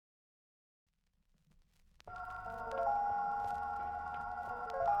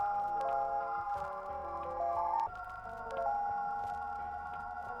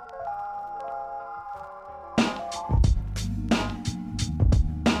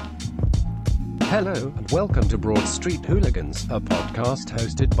Hello, and welcome to Broad Street Hooligans, a podcast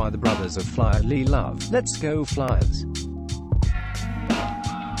hosted by the brothers of Flyer Lee Love. Let's go Flyers!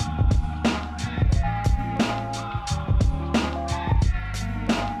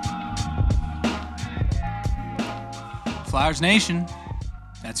 Flyers Nation,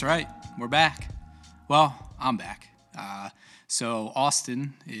 that's right, we're back. Well, I'm back. So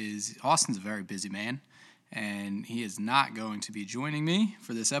Austin's a very busy man, and he is not going to be joining me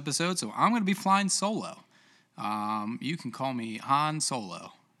for this episode, so I'm going to be flying solo. You can call me Han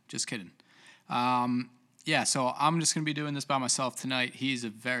Solo. Just kidding. So I'm just going to be doing this by myself tonight. He's a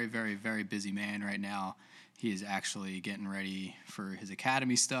very, very, very busy man right now. He is actually getting ready for his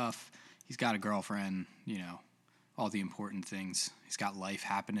academy stuff. He's got a girlfriend, all the important things. He's got life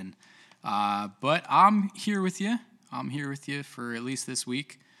happening. But I'm here with you. I'm here with you for at least this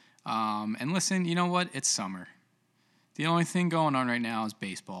week. And listen, you know what? It's summer. The only thing going on right now is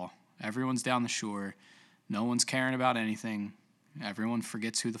baseball. Everyone's down the shore. No one's caring about anything. Everyone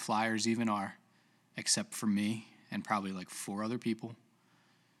forgets who the Flyers even are, except for me and probably like 4 other people.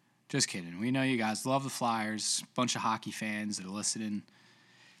 Just kidding. We know you guys love the Flyers. Bunch of hockey fans that are listening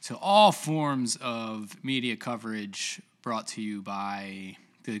to all forms of media coverage brought to you by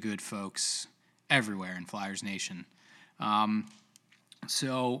the good folks everywhere in Flyers Nation.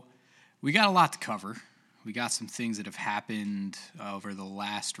 So we got a lot to cover. We got some things that have happened over the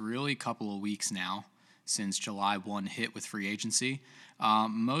last really couple of weeks now since July 1 hit with free agency,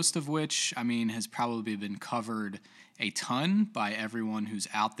 most of which, has probably been covered a ton by everyone who's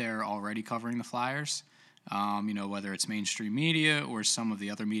out there already covering the Flyers, whether it's mainstream media or some of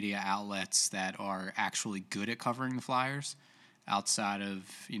the other media outlets that are actually good at covering the Flyers outside of,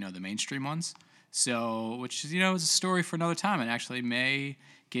 the mainstream ones. So, which is, is a story for another time, and actually may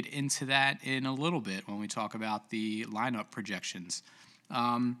get into that in a little bit when we talk about the lineup projections.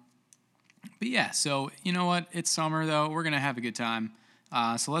 But yeah, so you know what? It's summer, though. We're going to have a good time.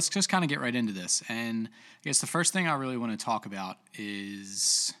 So let's just kind of get right into this. And I guess the first thing I really want to talk about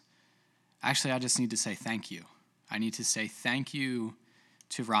is, actually, I just need to say thank you. I need to say thank you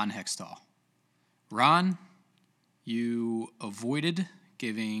to Ron Hextall. Ron, you avoided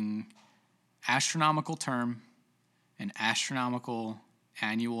giving astronomical term and astronomical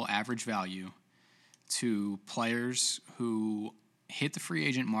annual average value to players who hit the free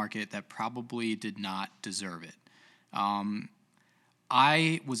agent market that probably did not deserve it.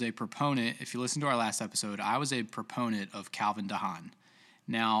 I was a proponent, if you listen to our last episode, I was a proponent of Calvin DeHaan.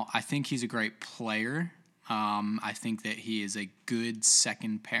 Now, I think he's a great player. I think that he is a good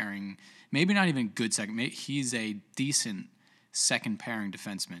second pairing, maybe not even good second, he's a decent second pairing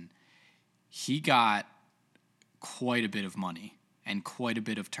defenseman. He got quite a bit of money and quite a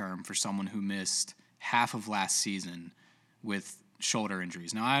bit of term for someone who missed half of last season with shoulder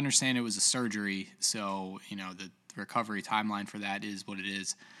injuries. Now, I understand it was a surgery, so, the recovery timeline for that is what it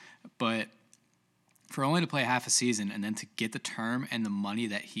is. But for only to play half a season and then to get the term and the money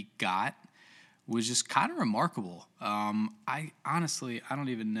that he got was just kind of remarkable. I don't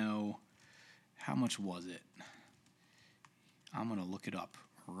even know how much was it. I'm going to look it up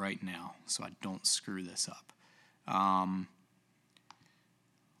right now so I don't screw this up.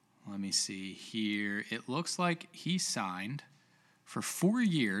 Let me see here. It looks like he signed for 4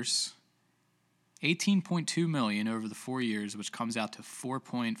 years, $18.2 million over the 4 years, which comes out to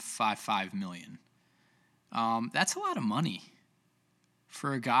 $4.55 million. That's a lot of money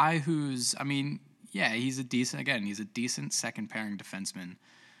for a guy who's, he's a decent second pairing defenseman,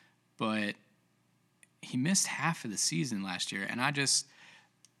 but he missed half of the season last year, and I guess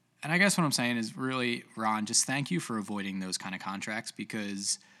what I'm saying is really, Ron, just thank you for avoiding those kind of contracts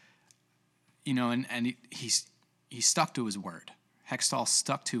because, he stuck to his word. Hextall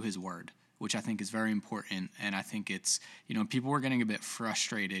stuck to his word, which I think is very important, and I think it's, people were getting a bit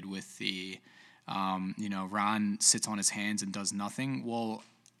frustrated with the, Ron sits on his hands and does nothing. Well,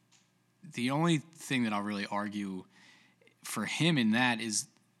 the only thing that I'll really argue for him in that is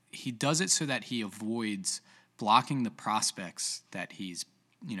he does it so that he avoids blocking the prospects that he's,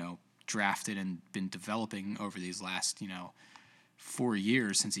 drafted and been developing over these last, 4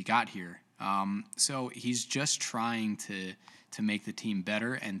 years since he got here. So he's just trying to make the team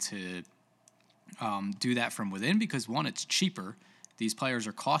better and to do that from within because, one, it's cheaper. These players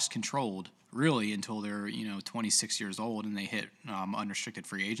are cost-controlled, really, until they're, 26 years old and they hit unrestricted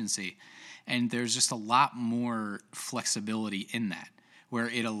free agency. And there's just a lot more flexibility in that, where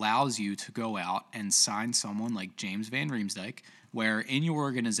it allows you to go out and sign someone like James Van Riemsdyk, where in your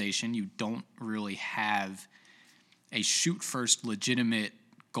organization you don't really have a shoot-first legitimate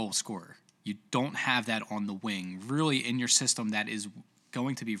goal scorer. You don't have that on the wing, really in your system that is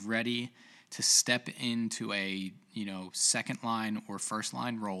going to be ready to step into a, second line or first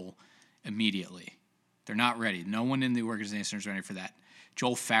line role immediately. They're not ready. No one in the organization is ready for that.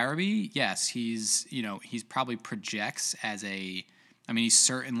 Joel Farabee, yes, he's probably projects as he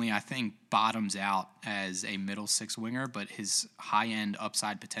certainly, I think, bottoms out as a middle six winger, but his high-end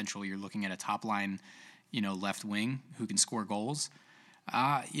upside potential, you're looking at a top-line, left wing who can score goals.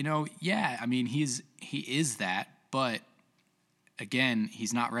 He is that, but again,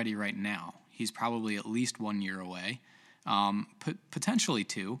 he's not ready right now. He's probably at least 1 year away, potentially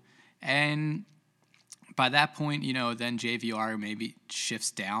 2. And by that point, then JVR maybe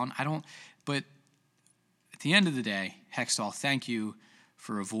shifts down. But at the end of the day, Hextall, thank you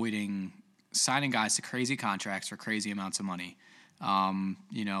for avoiding signing guys to crazy contracts for crazy amounts of money.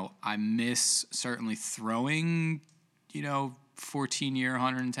 I miss certainly throwing, 14-year,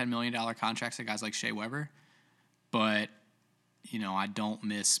 $110 million contracts at guys like Shea Weber. But, I don't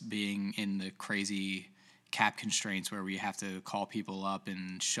miss being in the crazy cap constraints where we have to call people up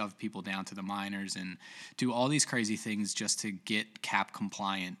and shove people down to the minors and do all these crazy things just to get cap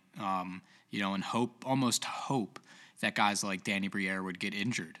compliant, and almost hope that guys like Danny Briere would get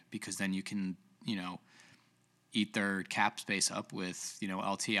injured, because then you can, eat their cap space up with,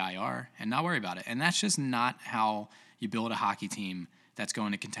 LTIR and not worry about it. And that's just not how you build a hockey team that's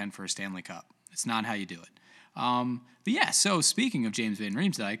going to contend for a Stanley Cup. It's not how you do it. So speaking of James Van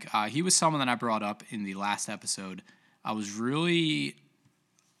Riemsdyk, he was someone that I brought up in the last episode. I was really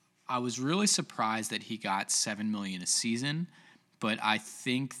surprised that he got $7 million a season, but I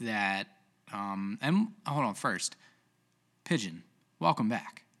think that and hold on first, Pigeon, welcome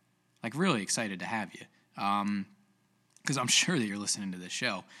back. Really excited to have you. Because I'm sure that you're listening to this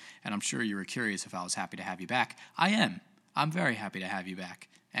show, and I'm sure you were curious if I was happy to have you back. I am. I'm very happy to have you back,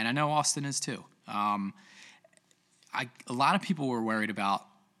 and I know Austin is too. A lot of people were worried about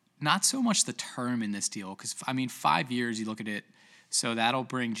not so much the term in this deal, because 5 years, you look at it, so that'll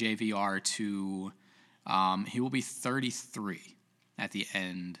bring JVR to he will be 33 at the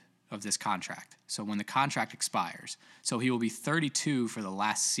end of this contract. So when the contract expires, so he will be 32 for the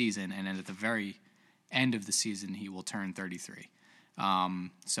last season, and then at the very end of the season, he will turn 33.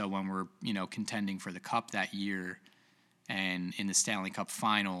 So when we're, contending for the Cup that year and in the Stanley Cup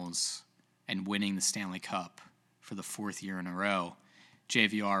Finals and winning the Stanley Cup for the 4th year in a row,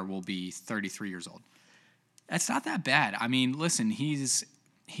 JVR will be 33 years old. That's not that bad. Listen, he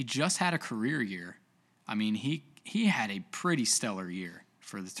just had a career year. He had a pretty stellar year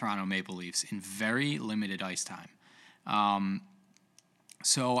for the Toronto Maple Leafs in very limited ice time.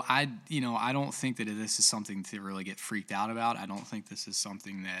 So I don't think that this is something to really get freaked out about. I don't think this is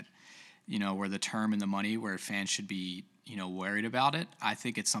something that, where the term and the money, where fans should be, worried about it. I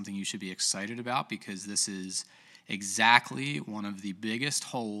think it's something you should be excited about, because this is exactly one of the biggest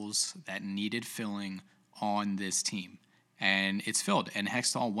holes that needed filling on this team. And it's filled. And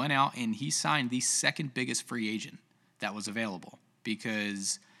Hextall went out and he signed the second biggest free agent that was available,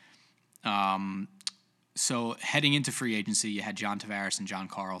 because so heading into free agency, you had John Tavares and John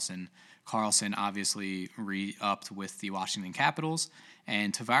Carlson. Carlson obviously re-upped with the Washington Capitals,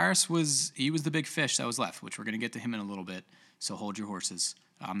 and Tavares was the big fish that was left, which we're going to get to him in a little bit, so hold your horses.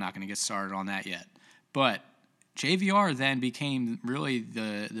 I'm not going to get started on that yet. But JVR then became really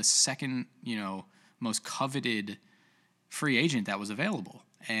the second, most coveted free agent that was available.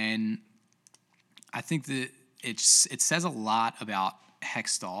 And I think that it says a lot about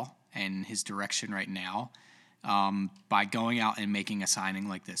Hextall and his direction right now by going out and making a signing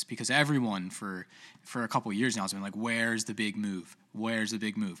like this, because everyone for a couple of years now has been like, where's the big move? Where's the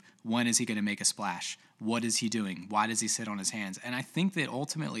big move? When is he going to make a splash? What is he doing? Why does he sit on his hands? And I think that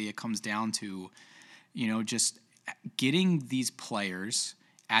ultimately it comes down to, just getting these players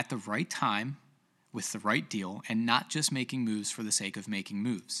at the right time with the right deal, and not just making moves for the sake of making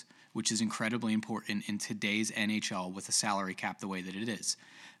moves, which is incredibly important in today's NHL with a salary cap the way that it is.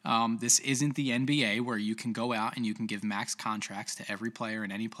 This isn't the NBA where you can go out and you can give max contracts to every player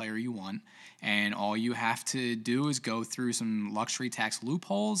and any player you want, and all you have to do is go through some luxury tax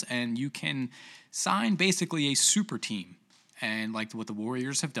loopholes and you can sign basically a super team, and like what the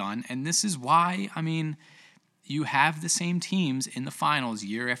Warriors have done. And this is why, you have the same teams in the finals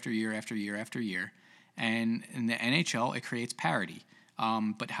year after year after year after year, and in the NHL it creates parity.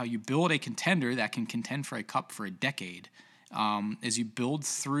 But how you build a contender that can contend for a cup for a decade is you build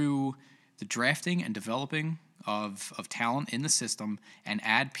through the drafting and developing of talent in the system, and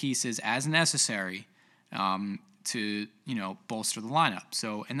add pieces as necessary to bolster the lineup.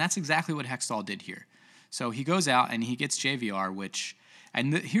 So, and that's exactly what Hextall did here. So he goes out and he gets JVR,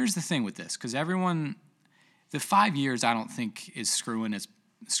 here's the thing with this, because everyone, the 5 years I don't think is screwing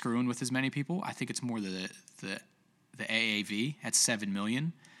screwing with as many people. I think it's more the AAV at $7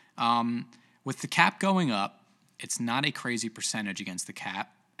 million. With the cap going up, it's not a crazy percentage against the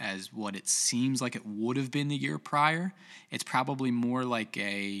cap as what it seems like it would have been the year prior. It's probably more like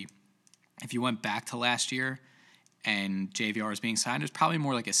if you went back to last year and JVR is being signed, it's probably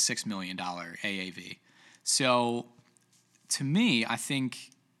more like a $6 million AAV. So to me, I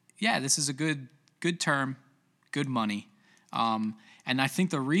think, this is a good term, good money. And I think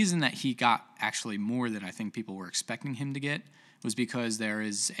the reason that he got actually more than I think people were expecting him to get was because there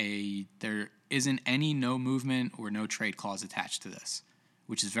isn't any no movement or no trade clause attached to this,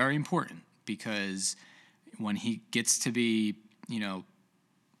 which is very important because when he gets to be,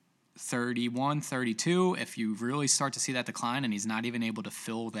 31, 32, if you really start to see that decline and he's not even able to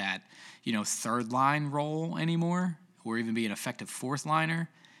fill that, third line role anymore or even be an effective fourth liner,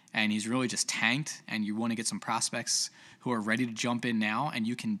 and he's really just tanked and you want to get some prospects who are ready to jump in now and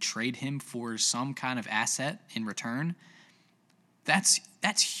you can trade him for some kind of asset in return,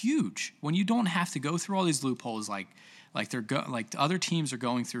 that's huge. When you don't have to go through all these loopholes like the other teams are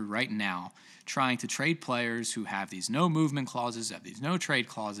going through right now, trying to trade players who have these no movement clauses, have these no trade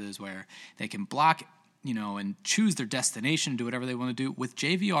clauses where they can block, and choose their destination, do whatever they want to do. With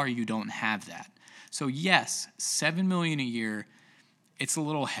JVR, you don't have that. So yes, $7 million a year, it's a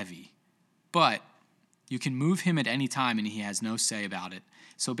little heavy, but you can move him at any time and he has no say about it.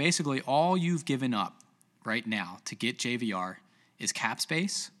 So basically, all you've given up right now to get JVR is cap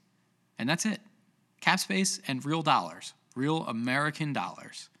space, and that's it. Cap space and real dollars, real American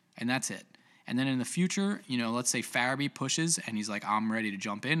dollars, and that's it. And then in the future, let's say Farabee pushes and he's like, I'm ready to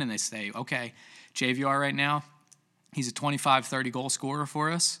jump in, and they say, okay, JVR right now, he's a 25, 30 goal scorer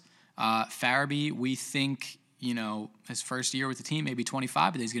for us. Farabee, we think, his first year with the team, maybe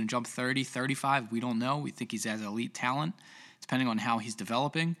 25, but he's going to jump 30, 35. We don't know. We think he's has elite talent, depending on how he's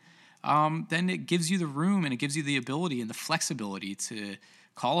developing. Then it gives you the room and it gives you the ability and the flexibility to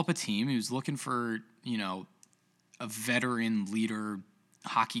call up a team who's looking for, a veteran leader,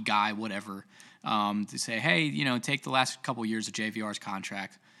 hockey guy, whatever, to say, hey, take the last couple years of JVR's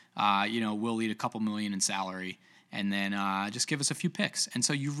contract. We'll eat a couple million in salary, and then just give us a few picks. And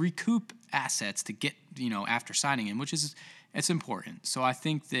so you recoup assets to get, after signing him, it's important. So I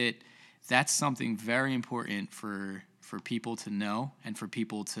think that's something very important for people to know and for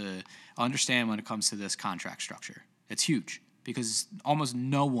people to understand when it comes to this contract structure. It's huge because almost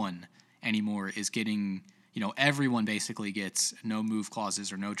no one anymore is getting, everyone basically gets no move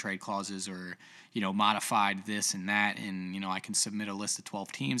clauses or no trade clauses or, modified this and that. And, I can submit a list of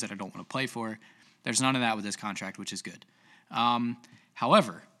 12 teams that I don't want to play for. There's none of that with this contract, which is good.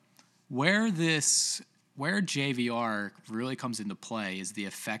 However, where JVR really comes into play is the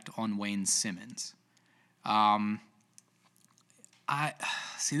effect on Wayne Simmonds.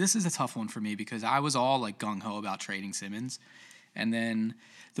 This is a tough one for me because I was all like gung-ho about trading Simmonds. And then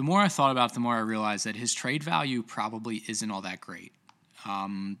the more I thought about it, the more I realized that his trade value probably isn't all that great.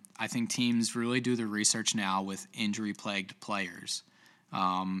 I think teams really do their research now with injury-plagued players,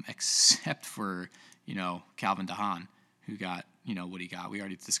 except for, Calvin DeHaan, who got, what he got. We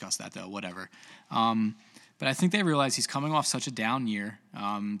already discussed that, though, whatever. But I think they realize he's coming off such a down year.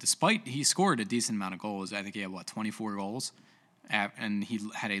 Despite he scored a decent amount of goals. I think he had, 24 goals? And he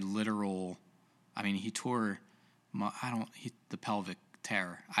had a literal, he tore, the pelvic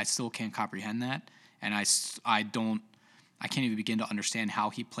tear. I still can't comprehend that. And I can't even begin to understand how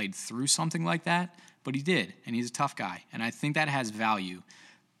he played through something like that, but he did, and he's a tough guy. And I think that has value.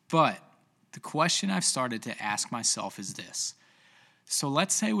 But the question I've started to ask myself is this. So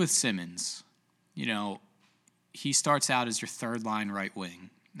let's say with Simmonds, he starts out as your third line right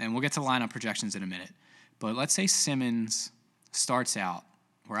wing, and we'll get to lineup projections in a minute. But let's say Simmonds starts out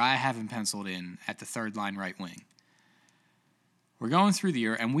where I have him penciled in at the third line right wing. We're going through the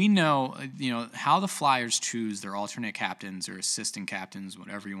year, and we know, how the Flyers choose their alternate captains or assistant captains,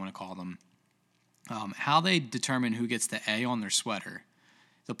 whatever you want to call them, how they determine who gets the A on their sweater.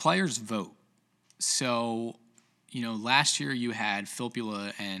 The players vote. So, last year you had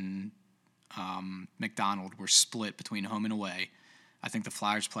Filppula and McDonald were split between home and away. I think the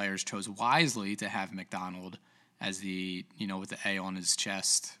Flyers players chose wisely to have McDonald as the, with the A on his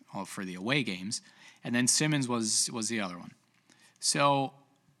chest for the away games. And then Simmonds was the other one. So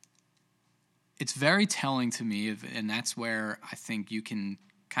it's very telling to me, and that's where I think you can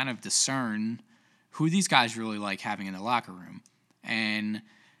kind of discern who these guys really like having in the locker room. And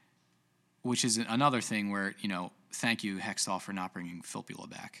which is another thing where, thank you, Hextall, for not bringing Filppula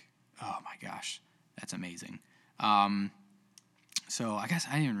back. Oh, my gosh. That's amazing. So I guess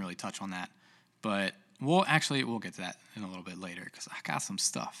I didn't really touch on that. But we'll get to that in a little bit later because I got some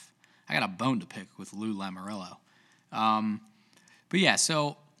stuff. I got a bone to pick with Lou Lamoriello. But yeah,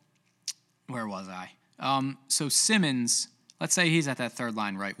 so where was I? So Simmonds, let's say he's at that third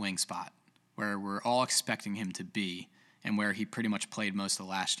line right wing spot where we're all expecting him to be and where he pretty much played most of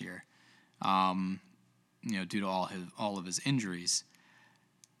last year, due to all of his injuries.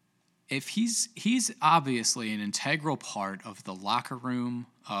 If he's obviously an integral part of the locker room,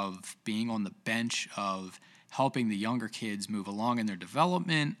 of being on the bench, of helping the younger kids move along in their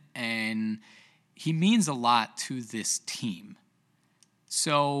development, and he means a lot to this team.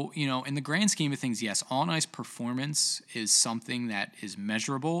 So, in the grand scheme of things, yes, on-ice performance is something that is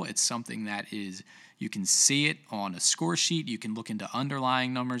measurable. It's something that is, you can see it on a score sheet. You can look into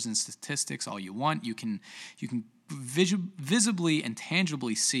underlying numbers and statistics all you want. You can visibly and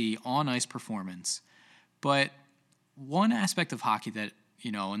tangibly see on-ice performance. But one aspect of hockey that,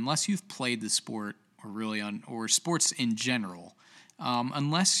 unless you've played the sport or sports in general,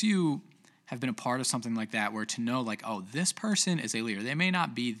 unless you have been a part of something like that where to know like, oh, this person is a leader. They may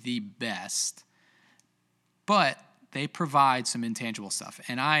not be the best, but they provide some intangible stuff.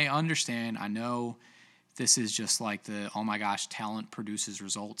 And I understand, I know this is just like oh my gosh, talent produces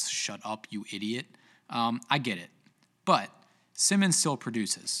results. Shut up, you idiot. I get it. But Simmonds still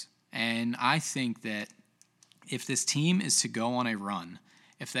produces. And I think that if this team is to go on a run,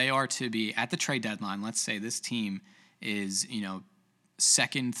 if they are to be at the trade deadline, let's say this team is,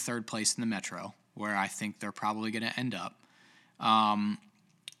 second, third place in the Metro, where I think they're probably going to end up. I'd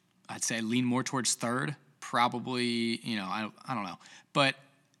say lean more towards third, probably, I don't know, but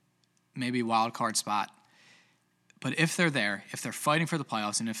maybe wild card spot. But if they're there, if they're fighting for the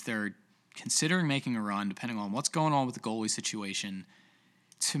playoffs, and if they're considering making a run, depending on what's going on with the goalie situation,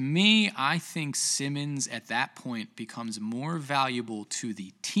 to me, I think Simmonds at that point becomes more valuable to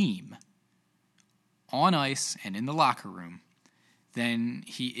the team on ice and in the locker room than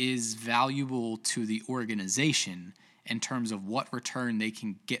he is valuable to the organization in terms of what return they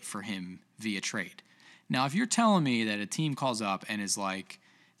can get for him via trade. Now, if you're telling me that a team calls up and is like,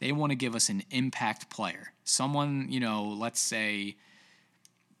 they want to give us an impact player, someone, let's say,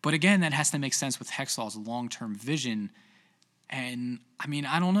 but again, that has to make sense with Hextall's long-term vision. And I mean,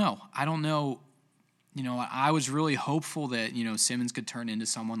 I don't know. I was really hopeful that, Simmonds could turn into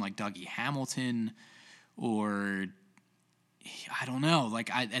someone like Dougie Hamilton, or I don't know.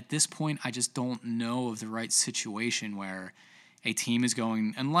 At this point, I just don't know of the right situation where a team is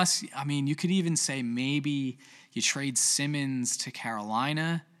going, unless, you could even say maybe you trade Simmonds to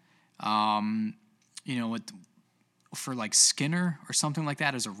Carolina, for like Skinner or something like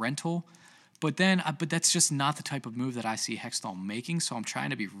that as a rental. But that's just not the type of move that I see Hextall making. So I'm trying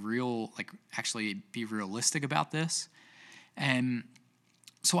to be be realistic about this. And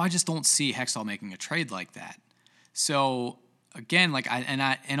so I just don't see Hextall making a trade like that. So again,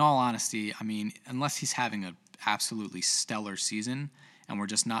 in all honesty, unless he's having an absolutely stellar season and we're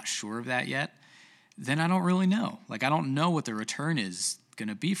just not sure of that yet, then I don't really know. I don't know what the return is going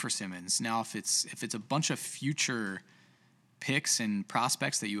to be for Simmonds. Now, if it's a bunch of future picks and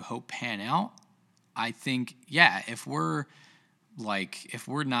prospects that you hope pan out, I think, yeah, if we're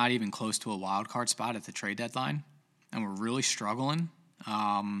not even close to a wild card spot at the trade deadline and we're really struggling,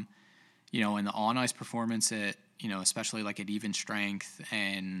 in the on-ice performance at, especially at even strength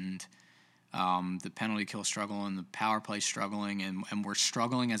and the penalty kill struggle and the power play struggling and we're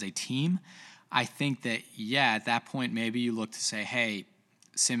struggling as a team, I think that, yeah, at that point, maybe you look to say, hey,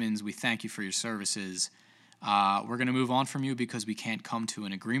 Simmonds, we thank you for your services. We're going to move on from you because we can't come to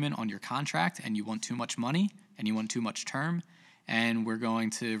an agreement on your contract and you want too much money and you want too much term, and we're going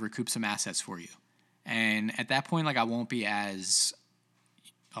to recoup some assets for you. And at that point, I won't be as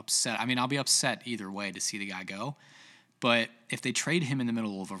upset. I'll be upset either way to see the guy go. But if they trade him in the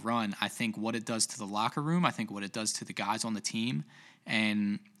middle of a run, I think what it does to the locker room, I think what it does to the guys on the team,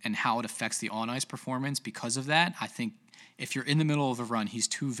 and how it affects the on-ice performance because of that, I think if you're in the middle of a run, he's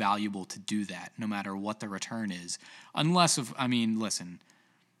too valuable to do that, no matter what the return is. Listen,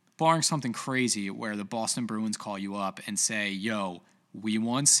 barring something crazy where the Boston Bruins call you up and say, yo, we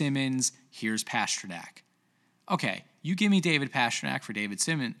want Simmonds, here's Pastrnak. Okay, you give me David Pastrnak for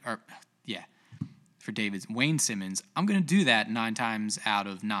Wayne Simmonds, I'm going to do that 9 times out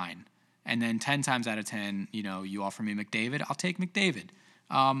of 9. And then 10 times out of 10, you offer me McDavid, I'll take McDavid.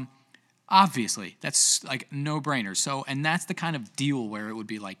 Obviously, that's no-brainer. So, and that's the kind of deal where it would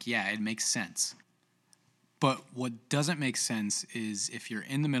be yeah, it makes sense. But what doesn't make sense is if you're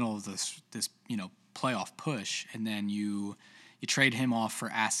in the middle of this playoff push and then you trade him off for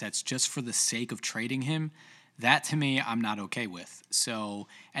assets just for the sake of trading him, That, to me, I'm not okay with. So,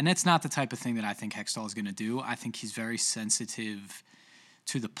 and that's not the type of thing that I think Hextall is going to do. I think he's very sensitive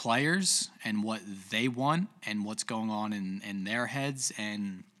to the players and what they want and what's going on in their heads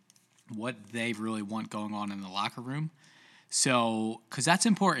and what they really want going on in the locker room. So, because that's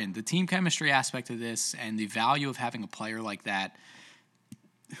important, the team chemistry aspect of this and the value of having a player like that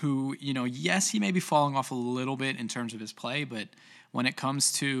who, yes, he may be falling off a little bit in terms of his play, but when it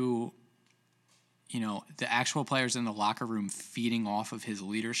comes to, the actual players in the locker room feeding off of his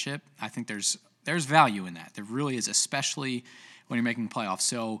leadership, I think there's value in that. There really is, especially when you're making playoffs.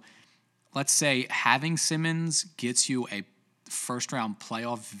 So let's say having Simmonds gets you a first-round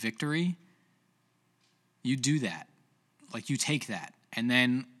playoff victory, you do that. Like, you take that. And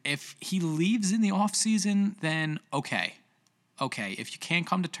then if he leaves in the offseason, then okay. If you can't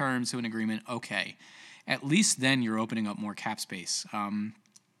come to terms to an agreement, okay. At least then you're opening up more cap space.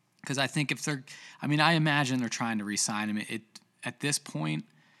 Because I think I imagine they're trying to re-sign him. At this point,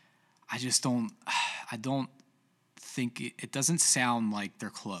 I don't think it doesn't sound like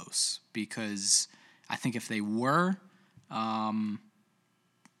they're close, because I think if they were, then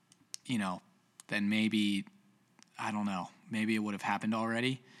maybe, I don't know, maybe it would have happened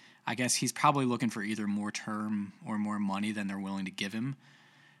already. I guess he's probably looking for either more term or more money than they're willing to give him.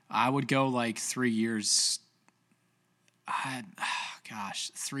 I would go like 3 years.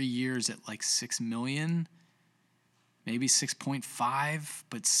 3 years at like $6 million, maybe 6.5,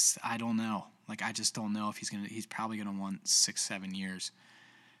 but I don't know. Like, I just don't know if he's probably gonna want 6-7 years.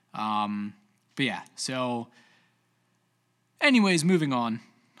 But yeah. So, anyways, moving on.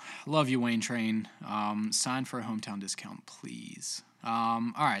 Love you, Wayne Train. Sign for a hometown discount, please.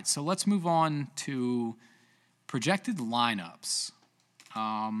 All right, so let's move on to projected lineups.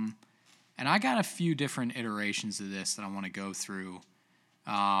 And I got a few different iterations of this that I want to go through,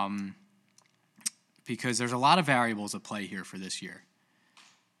 because there's a lot of variables at play here for this year.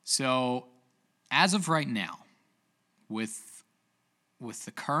 So, as of right now, with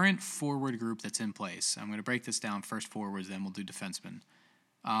the current forward group that's in place, I'm going to break this down first forwards, then we'll do defensemen.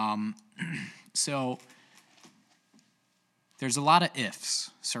 So there's a lot of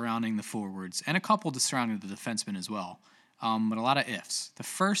ifs surrounding the forwards and a couple surrounding the defensemen as well, but a lot of ifs. The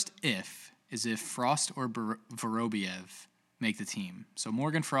first if is if Frost or Vorobiev make the team. So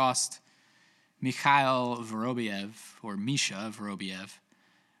Morgan Frost, Mikhail Vorobiev, or Misha Vorobiev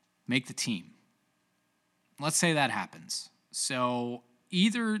make the team. Let's say that happens. So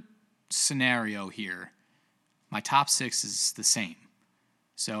either scenario here, my top six is the same.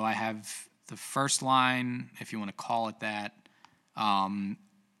 So I have the first line, if you want to call it that,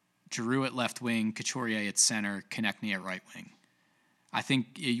 Giroux at left wing, Couturier at center, Konechny at right wing. I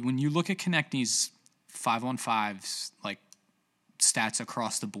think when you look at Konechny's 5-on-5s, like stats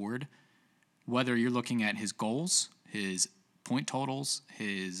across the board, whether you're looking at his goals, his point totals,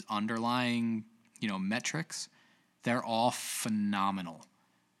 his underlying, metrics, they're all phenomenal.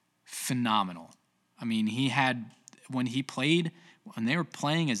 Phenomenal. I mean, when they were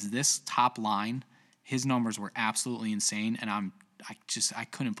playing as this top line, his numbers were absolutely insane, and I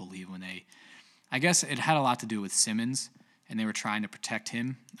couldn't believe I guess it had a lot to do with Simmonds, and they were trying to protect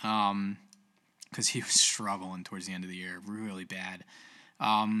him, because he was struggling towards the end of the year, really bad.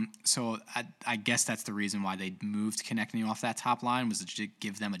 So I guess that's the reason why they moved Konechny off that top line, was to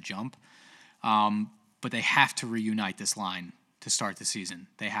give them a jump. But they have to reunite this line to start the season.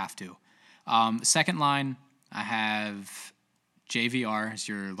 They have to. Second line, I have JVR as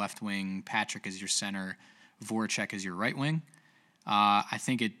your left wing, Patrick as your center, Voracek as your right wing.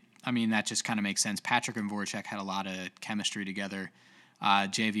 That just kind of makes sense. Patrick and Voracek had a lot of chemistry together.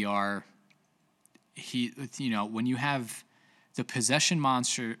 JVR, when you have the possession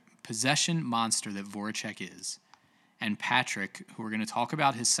monster that Voracek is, and Patrick, who we're going to talk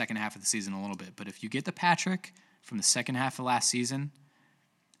about his second half of the season a little bit, but if you get the Patrick from the second half of last season,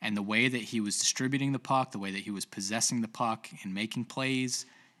 and the way that he was distributing the puck, the way that he was possessing the puck and making plays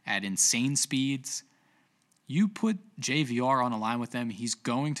at insane speeds, you put JVR on a line with them, he's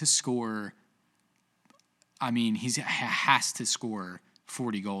going to score. He has to score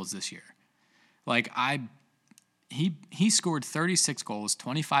 40 goals this year. He scored 36 goals,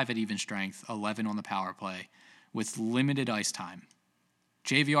 25 at even strength, 11 on the power play, with limited ice time.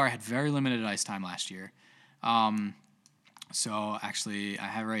 JVR had very limited ice time last year. So actually, I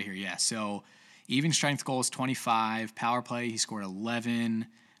have it right here. Yeah. So even strength goals 25, power play he scored 11.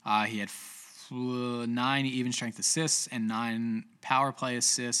 He had 9 even strength assists and 9 power play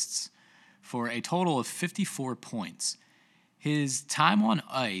assists for a total of 54 points. His time on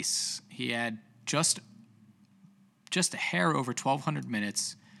ice, he had just a hair over 1,200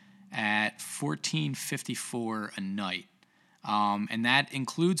 minutes at $14.54 a night, and that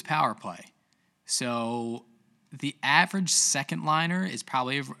includes power play. So the average second liner is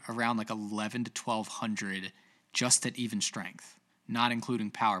probably around like 11 to 1200 just at even strength, not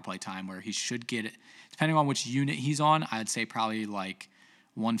including power play time, where he should get it, depending on which unit he's on. I'd say probably like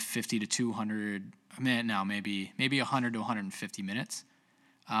 150 to 200 a minute now, maybe 100 to 150 minutes.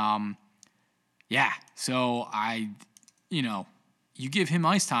 Yeah, so you give him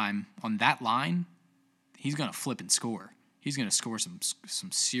ice time on that line, he's going to flip and score. He's going to score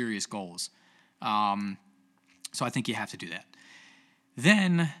some serious goals. So I think you have to do that.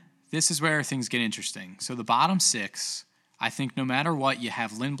 Then this is where things get interesting. So the bottom six, I think no matter what, you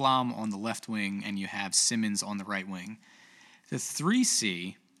have Lindblom on the left wing and you have Simmonds on the right wing. The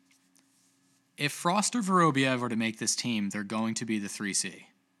 3C, if Frost or Vorobiev were to make this team, they're going to be the 3C.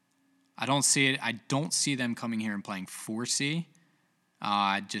 I don't see it. I don't see them coming here and playing 4C.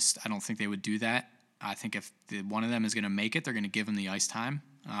 I don't think they would do that. I think if one of them is going to make it, they're going to give them the ice time.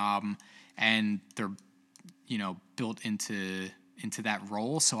 And they're, built into that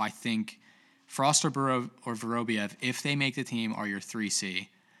role. So I think Frost or Vorobiev, if they make the team, are your 3C.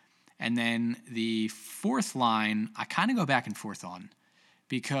 And then the fourth line, I kind of go back and forth on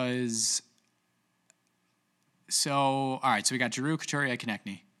because all right, so we got Giroux, Couturier,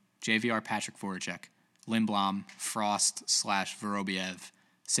 Konechny, JVR, Patrick Voracek, Lindblom, Frost / Vorobiev,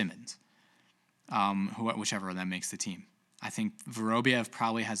 Simmonds, whichever of them makes the team. I think Vorobiev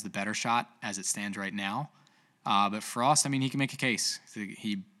probably has the better shot as it stands right now. But Frost, he can make a case.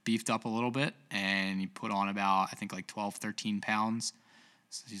 He beefed up a little bit, and he put on about, I think, like 12, 13 pounds.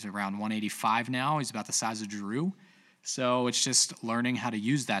 So he's around 185 now. He's about the size of Giroux. So it's just learning how to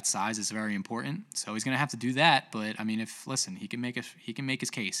use that size is very important. So he's going to have to do that. But, he can make his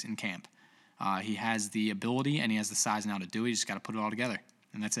case in camp. He has the ability, and he has the size now to do it. He just got to put it all together,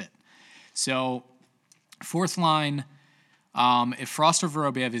 and that's it. So fourth line, if Frost or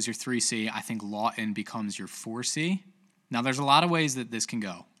Vorobiev is your 3C, I think Lawton becomes your 4C. Now, there's a lot of ways that this can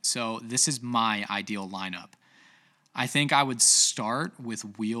go. So this is my ideal lineup. I think I would start with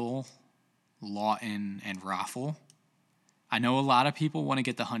Wheel, Lawton, and Raffle. I know a lot of people want to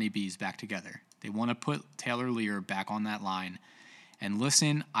get the Honeybees back together. They want to put Taylor Lear back on that line. And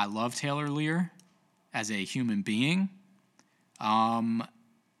listen, I love Taylor Lear as a human being. And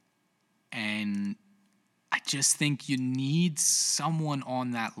I just think you need someone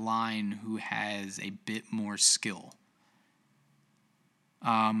on that line who has a bit more skill.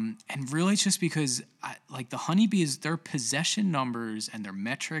 And really it's just because the Honeybees, their possession numbers and their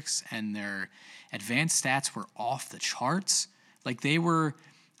metrics and their advanced stats were off the charts. I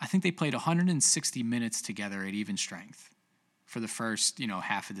think they played 160 minutes together at even strength for the first,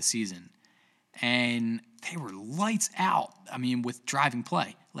 half of the season. And they were lights out, with driving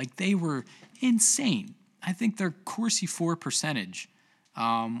play. They were insane. I think their Corsi 4 percentage,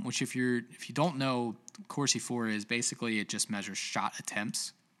 which if you don't know, Corsi 4 is basically it just measures shot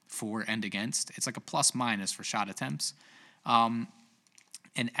attempts for and against. It's like a plus minus for shot attempts. An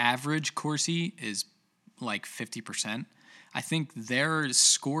average Corsi is like 50%. I think their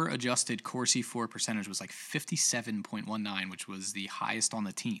score adjusted Corsi 4 percentage was like 57.19, which was the highest on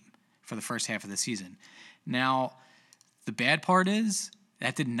the team for the first half of the season. Now, the bad part is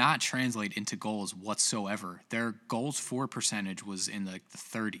that did not translate into goals whatsoever. Their goals for percentage was in the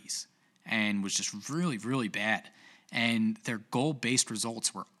 30s and was just really, really bad. And their goal-based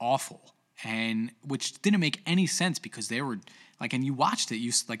results were awful, and which didn't make any sense because they were and you watched it,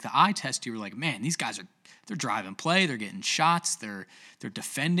 the eye test, you were like, man, these guys they're driving play, they're getting shots, they're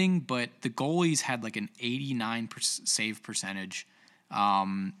defending, but the goalies had an 89% save percentage,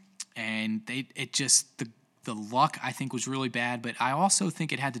 and the luck, I think, was really bad. But I also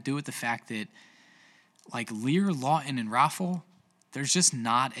think it had to do with the fact that, Lear, Lawton, and Raffle, there's just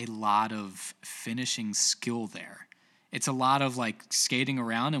not a lot of finishing skill there. It's a lot of, skating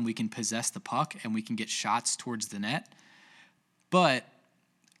around, and we can possess the puck, and we can get shots towards the net. But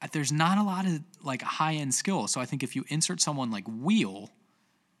there's not a lot of, high-end skill. So I think if you insert someone like Wheel,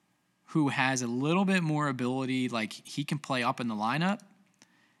 who has a little bit more ability, he can play up in the lineup,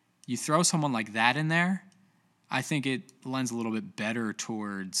 you throw someone like that in there, I think it lends a little bit better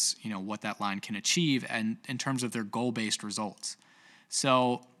towards, what that line can achieve and in terms of their goal-based results.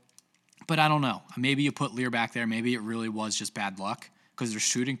 So, but I don't know. Maybe you put Lear back there. Maybe it really was just bad luck because their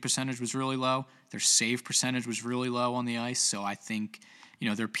shooting percentage was really low. Their save percentage was really low on the ice. So I think,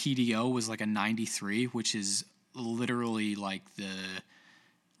 their PDO was a 93, which is literally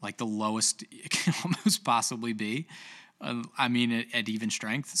the lowest it can almost possibly be. At even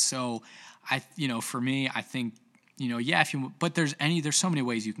strength. So for me, I think, but there's so many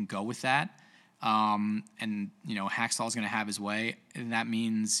ways you can go with that. Hackstall's going to have his way, and that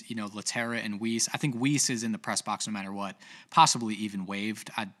means, Laterra and Weiss. I think Weiss is in the press box no matter what, possibly even waived.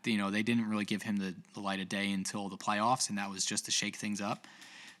 They didn't really give him the light of day until the playoffs, and that was just to shake things up.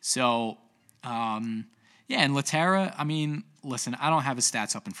 So, and Laterra, listen, I don't have his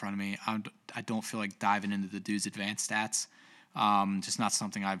stats up in front of me. I don't feel like diving into the dude's advanced stats. Just not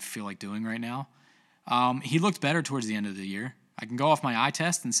something I feel like doing right now. He looked better towards the end of the year. I can go off my eye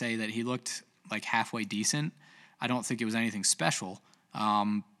test and say that he looked like halfway decent. I don't think it was anything special,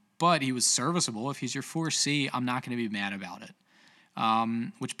 but he was serviceable. If he's your 4C, I'm not going to be mad about it.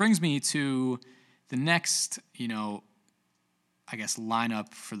 Which brings me to the next,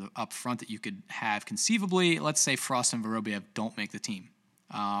 lineup for the up front that you could have conceivably. Let's say Frost and Vorobiev don't make the team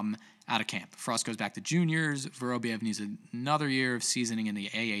out of camp. Frost goes back to juniors. Vorobiev needs another year of seasoning in the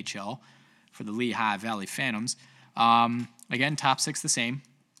AHL for the Lehigh Valley Phantoms. Again, top six the same.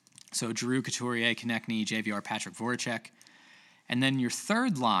 So Giroux, Couturier, Konechny, JVR, Patrick Voracek. And then your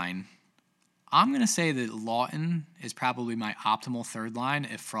third line, I'm going to say that Lawton is probably my optimal third line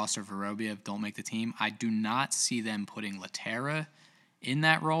if Frost or Vorobiev don't make the team. I do not see them putting Laterra in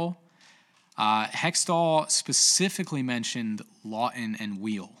that role. Hextall specifically mentioned Lawton and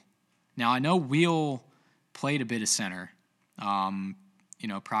Wheel. Now, I know Wheel played a bit of center,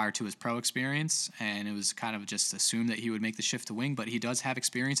 prior to his pro experience, and it was kind of just assumed that he would make the shift to wing, but he does have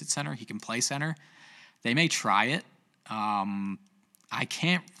experience at center. He can play center. They may try it. I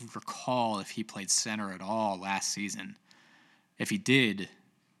can't recall if he played center at all last season. If he did,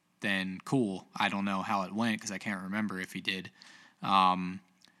 then cool. I don't know how it went because I can't remember if he did.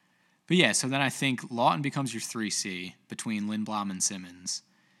 So then I think Lawton becomes your 3C between Lindblom and Simmonds.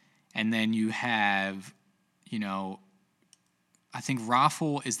 And then you have, I think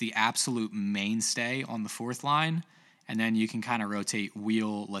Raffle is the absolute mainstay on the fourth line. And then you can kind of rotate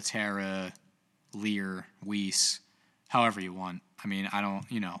Wheel, Laterra, Lear, Weiss, however you want. I don't,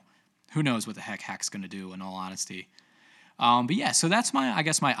 who knows what the heck Hack's going to do in all honesty. So that's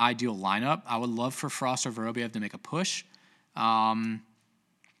my ideal lineup. I would love for Frost or Vorobiev to make a push. And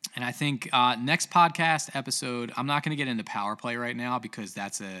I think next podcast episode, I'm not going to get into power play right now because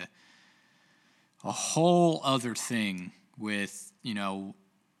that's a whole other thing with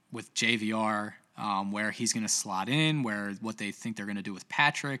JVR, where he's going to slot in, what they think they're going to do with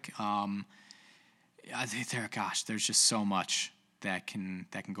Patrick. I think there's just so much that can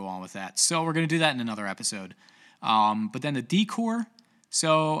go on with that. So we're going to do that in another episode. But then the decor.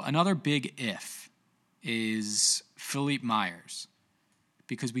 So another big if is Philippe Myers,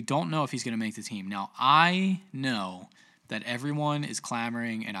 because we don't know if he's going to make the team. Now, I know that everyone is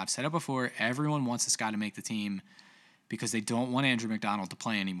clamoring, and I've said it before, everyone wants this guy to make the team because they don't want Andrew McDonald to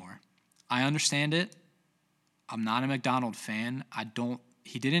play anymore. I understand it. I'm not a McDonald fan.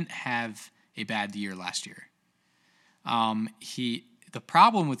 He didn't have a bad year last year. The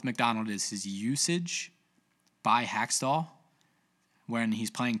problem with McDonald is his usage by Hackstall when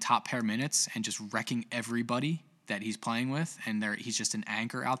he's playing top pair minutes and just wrecking everybody that he's playing with, and he's just an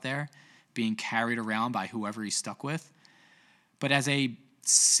anchor out there being carried around by whoever he's stuck with. But as a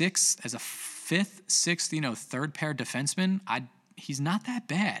fifth, sixth, third pair defenseman, he's not that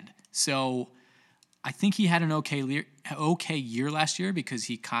bad. So I think he had an okay year last year because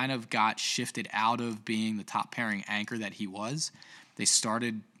he kind of got shifted out of being the top pairing anchor that he was. They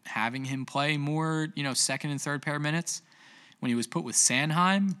started having him play more, second and third pair minutes. When he was put with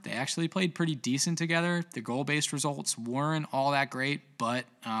Sanheim, they actually played pretty decent together. The goal-based results weren't all that great, but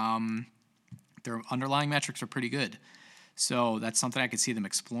their underlying metrics are pretty good. So that's something I could see them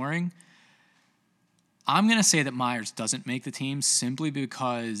exploring. I'm going to say that Myers doesn't make the team simply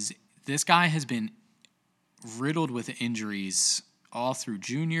because this guy has been riddled with injuries all through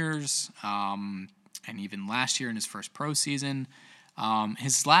juniors, and even last year in his first pro season.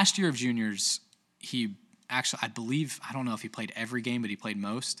 His last year of juniors, he actually, I don't know if he played every game, but he played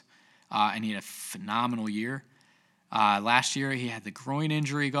most, and he had a phenomenal year. Last year, he had the groin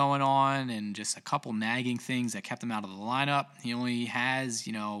injury going on and just a couple nagging things that kept him out of the lineup. He only has,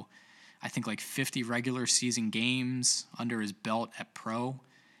 I think like 50 regular season games under his belt at pro.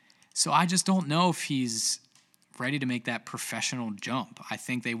 So I just don't know if he's ready to make that professional jump. I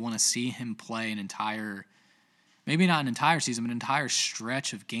think they want to see him play maybe not an entire season, but an entire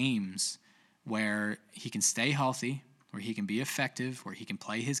stretch of games where he can stay healthy, where he can be effective, where he can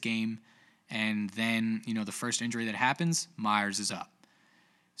play his game. And then, the first injury that happens, Myers is up.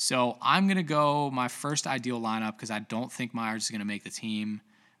 So I'm going to go my first ideal lineup because I don't think Myers is going to make the team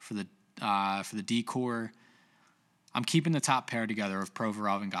for the decor. I'm keeping the top pair together of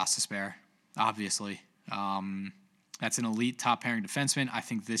Provorov and Gostisbehere, obviously. That's an elite top pairing defenseman. I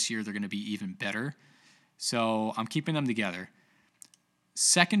think this year they're going to be even better. So I'm keeping them together.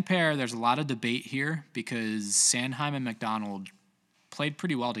 Second pair, there's a lot of debate here because Sanheim and McDonald played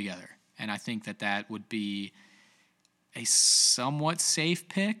pretty well together. And I think that would be a somewhat safe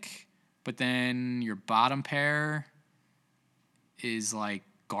pick. But then your bottom pair is like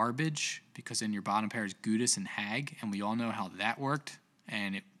garbage because then your bottom pair is Gudis and Hag. And we all know how that worked.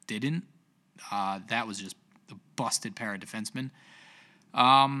 And it didn't. That was just a busted pair of defensemen.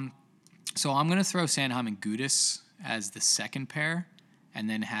 So I'm going to throw Sanheim and Gudis as the second pair. And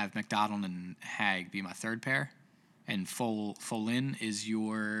then have McDonald and Hag be my third pair. And Folin is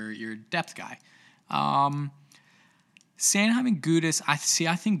your depth guy. Sanheim and Gudis, I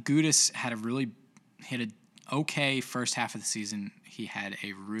think Gudis hit an okay first half of the season. He had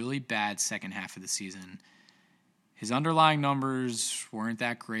a really bad second half of the season. His underlying numbers weren't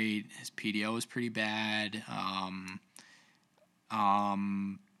that great. His PDO was pretty bad.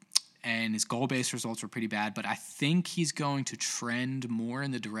 And his goal-based results were pretty bad, but I think he's going to trend more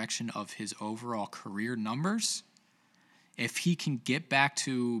in the direction of his overall career numbers. If he can get back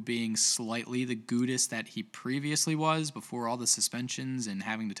to being slightly the Gudis that he previously was before all the suspensions and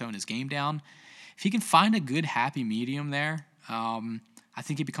having to tone his game down, if he can find a good happy medium there, I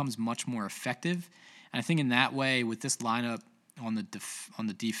think he becomes much more effective. And I think in that way, with this lineup on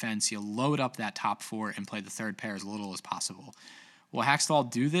the defense, you load up that top four and play the third pair as little as possible. Will Hackstall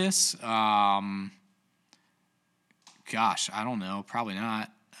do this? Gosh, I don't know. Probably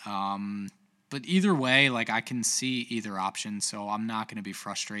not. But either way, like I can see either option, so I'm not going to be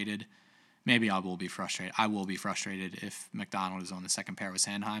frustrated. Maybe I will be frustrated. I will be frustrated if McDonald is on the second pair with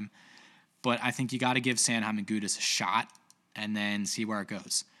Sanheim. But I think you got to give Sanheim and Gudis a shot and then see where it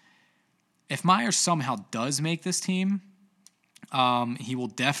goes. If Myers somehow does make this team, he will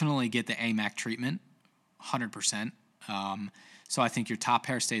definitely get the AMAC treatment, 100%. So I think your top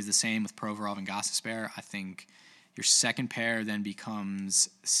pair stays the same with Provorov and Gostisbehere. I think your second pair then becomes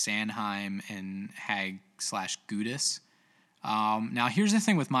Sanheim and Hag/Gudis. Now, here's the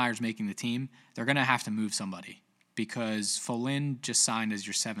thing with Myers making the team. They're going to have to move somebody because Folin just signed as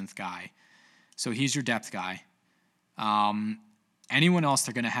your seventh guy. So he's your depth guy. Anyone else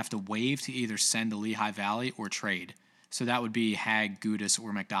they're going to have to waive to either send to Lehigh Valley or trade. So that would be Hag, Gudis,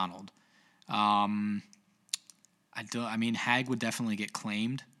 or McDonald. Hag would definitely get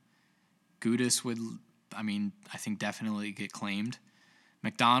claimed. Gudis would, I think definitely get claimed.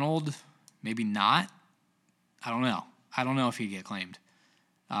 McDonald, maybe not. I don't know. I don't know if he'd get claimed.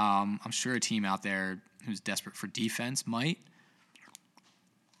 I'm sure a team out there who's desperate for defense might.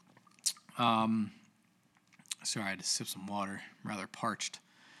 Sorry, I had to sip some water. I'm rather parched.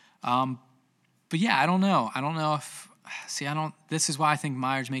 But yeah, I don't know. I don't know if... this is why I think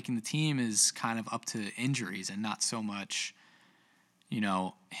Myers making the team is kind of up to injuries and not so much,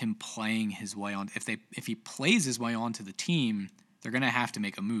 him playing his way on. If he plays his way onto the team, they're going to have to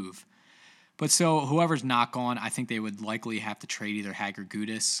make a move. But so whoever's not gone, I think they would likely have to trade either Hag or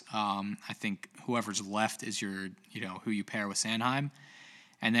Gudis. I think whoever's left is your, who you pair with Sanheim.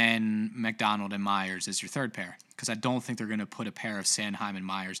 And then McDonald and Myers is your third pair. Because I don't think they're going to put a pair of Sanheim and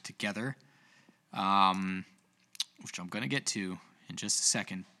Myers together. Which I'm going to get to in just a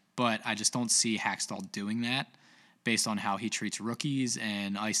second. But I just don't see Hackstall doing that based on how he treats rookies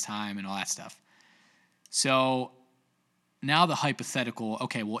and ice time and all that stuff. So now the hypothetical,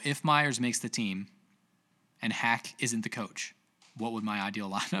 okay, well, if Myers makes the team and Hack isn't the coach, what would my ideal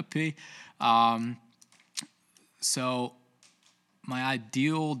lineup be? So my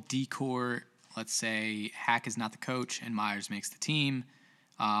ideal decor, let's say Hack is not the coach and Myers makes the team.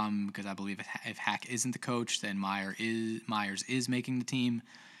 Because I believe if Hack isn't the coach, then Myers is making the team.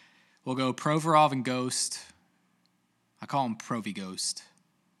 We'll go Provorov and Ghost. I call him Provi Ghost.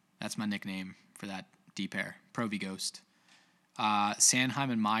 That's my nickname for that D pair, Provi Ghost.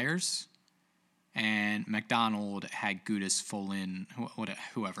 Sanheim and Myers, and McDonald, Hag, Gudis, Folin,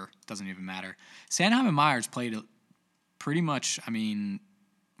 whoever, doesn't even matter. Sanheim and Myers played pretty much.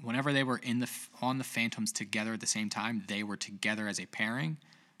 Whenever they were on the Phantoms together at the same time, they were together as a pairing.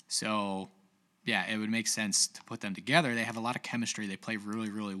 So, yeah, it would make sense to put them together. They have a lot of chemistry. They play really,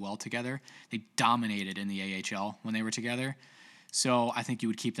 really well together. They dominated in the AHL when they were together. So I think you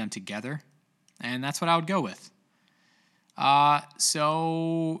would keep them together. And that's what I would go with.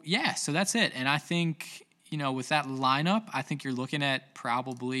 So that's it. And I think, with that lineup, I think you're looking at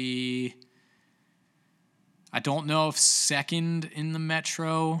probably... I don't know if second in the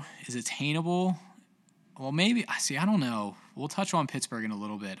Metro is attainable. Well, maybe. I don't know. We'll touch on Pittsburgh in a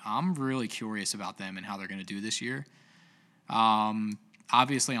little bit. I'm really curious about them and how they're going to do this year.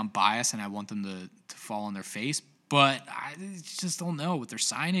 Obviously, I'm biased and I want them to fall on their face, But I just don't know with their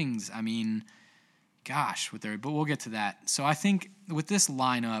signings. I mean, gosh, but we'll get to that. So I think with this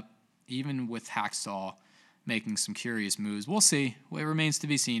lineup, even with Hacksaw making some curious moves, we'll see. It remains to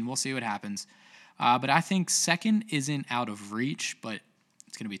be seen. We'll see what happens. But I think second isn't out of reach, but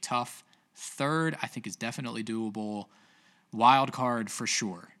it's going to be tough. Third, I think is definitely doable. Wild card for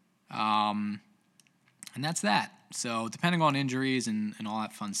sure. And that's that. So depending on injuries and all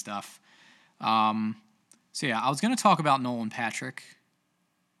that fun stuff. So yeah, I was going to talk about Nolan Patrick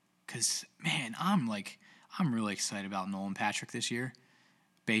because, man, I'm really excited about Nolan Patrick this year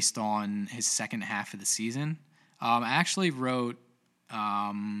based on his second half of the season. I actually wrote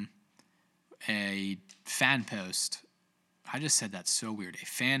a fan post. I just said that so weird. A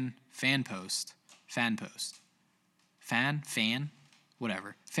fan post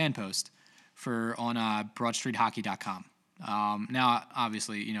for on BroadStreetHockey.com. Now,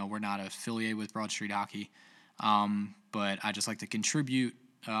 obviously, we're not affiliated with Broad Street Hockey, but I just like to contribute,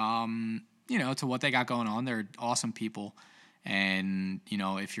 to what they got going on. They're awesome people, and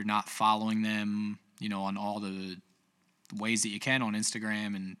if you're not following them, on all the ways that you can on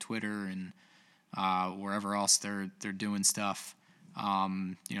Instagram and Twitter and wherever else they're doing stuff,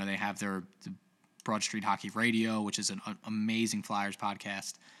 they have the Broad Street Hockey Radio, which is an amazing Flyers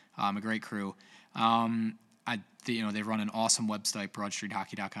podcast, a great crew. They run an awesome website,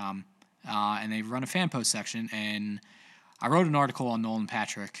 BroadStreetHockey.com, and they run a fan post section. And I wrote an article on Nolan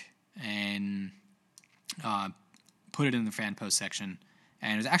Patrick and put it in the fan post section,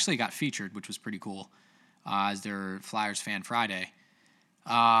 and it actually got featured, which was pretty cool, as their Flyers Fan Friday.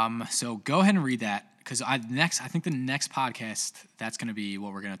 So go ahead and read that, because I think the next podcast, that's going to be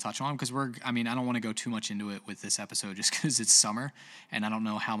what we're going to touch on, because I don't want to go too much into it with this episode just because it's summer and I don't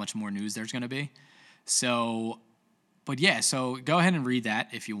know how much more news there's going to be. So go ahead and read that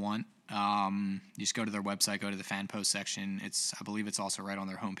if you want. You just go to their website, go to the fan post section. I believe it's also right on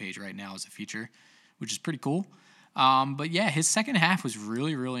their homepage right now as a feature, which is pretty cool. But yeah, his second half was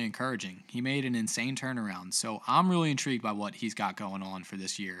really, really encouraging. He made an insane turnaround. So I'm really intrigued by what he's got going on for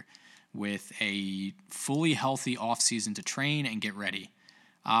this year with a fully healthy offseason to train and get ready.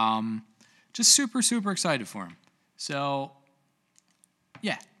 Just super, super excited for him. So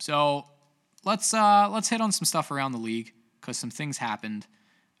yeah, let's hit on some stuff around the league because some things happened.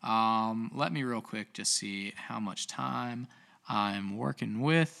 Let me real quick just see how much time I'm working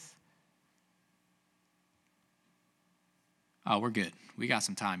with. Oh, we're good. We got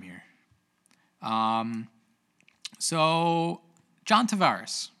some time here. So John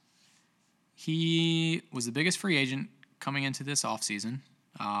Tavares, he was the biggest free agent coming into this offseason.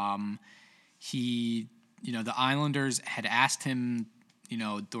 The Islanders had asked him,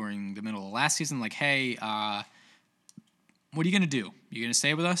 during the middle of last season, like, hey, what are you going to do? You going to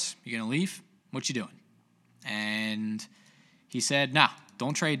stay with us? You going to leave? What you doing? And he said, nah,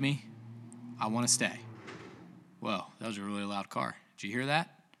 don't trade me. I want to stay. Whoa, that was a really loud car. Did you hear that?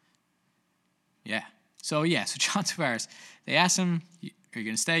 Yeah. So John Tavares, they asked him, are you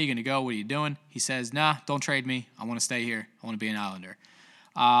going to stay? Are you going to go? What are you doing? He says, nah, don't trade me. I want to stay here. I want to be an Islander.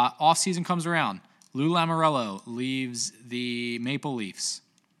 Off-season comes around. Lou Lamoriello leaves the Maple Leafs.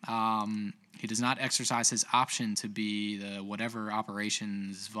 He does not exercise his option to be the whatever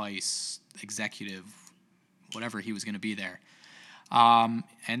operations vice executive, whatever he was going to be there.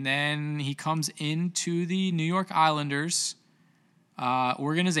 And then he comes into the New York Islanders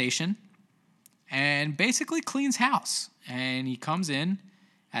organization and basically cleans house. And he comes in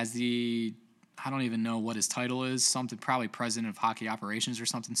as I don't even know what his title is, something probably president of hockey operations or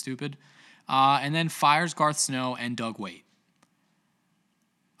something stupid, and then fires Garth Snow and Doug Weight.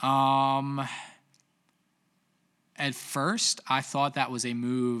 At first, I thought that was a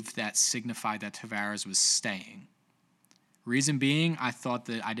move that signified that Tavares was staying. Reason being, I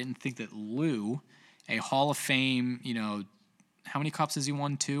didn't think that Lou, a Hall of Fame, how many cups has he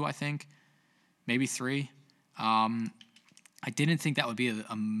won? 2, I think, maybe 3. I didn't think that would be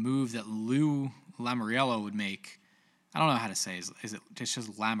a move that Lou Lamoriello would make. I don't know how to say it. Is it just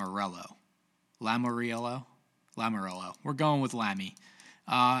Lamoriello? Lamoriello? We're going with Lammy.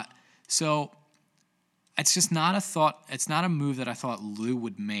 So it's just not a thought. It's not a move that I thought Lou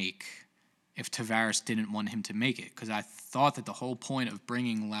would make if Tavares didn't want him to make it, because I thought that the whole point of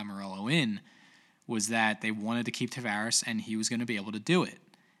bringing Lamoriello in was that they wanted to keep Tavares and he was going to be able to do it.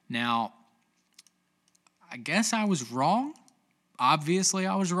 Now, I guess I was wrong. Obviously,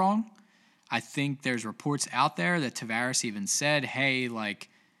 I was wrong. I think there's reports out there that Tavares even said, hey,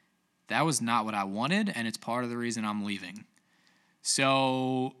 that was not what I wanted, and it's part of the reason I'm leaving.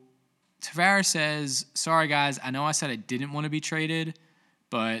 So Tavares says, sorry, guys, I know I said I didn't want to be traded,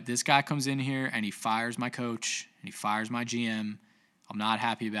 But this guy comes in here and he fires my coach and he fires my GM. I'm not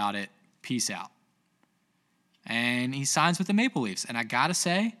happy about it. Peace out. And he signs with the Maple Leafs. And I got to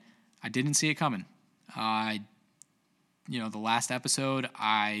say, I didn't see it coming. The last episode,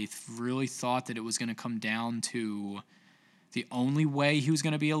 I really thought that it was going to come down to the only way he was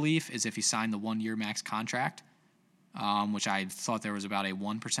going to be a Leaf is if he signed the 1-year max contract, which I thought there was about a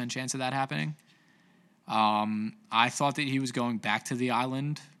 1% chance of that happening. I thought that he was going back to the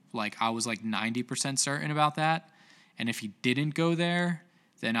island. I was 90% certain about that. And if he didn't go there,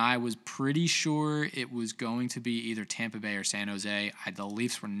 then I was pretty sure it was going to be either Tampa Bay or San Jose. The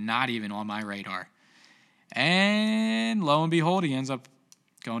Leafs were not even on my radar. And lo and behold, he ends up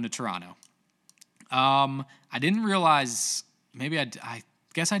going to Toronto. I didn't realize, maybe I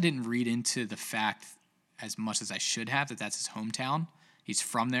guess I didn't read into the fact as much as I should have that that's his hometown. He's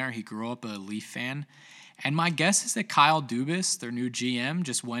from there. He grew up a Leaf fan. And my guess is that Kyle Dubas, their new GM,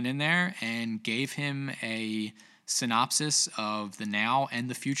 just went in there and gave him a synopsis of the now and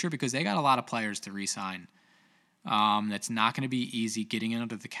the future because they got a lot of players to re-sign. That's not going to be easy getting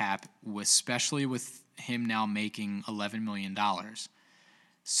under the cap, especially with him now making $11 million.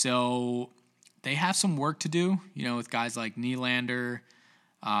 So they have some work to do, with guys like Nylander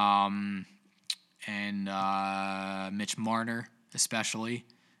and Mitch Marner especially.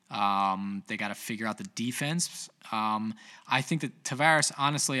 They got to figure out the defense. I think that Tavares,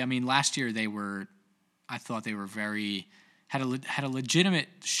 honestly, last year I thought they were had a legitimate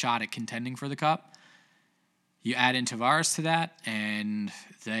shot at contending for the Cup. You add in Tavares to that, and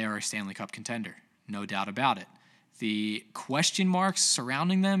they are a Stanley Cup contender, no doubt about it. The question marks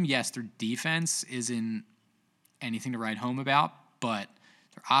surrounding them, yes, their defense isn't anything to write home about, but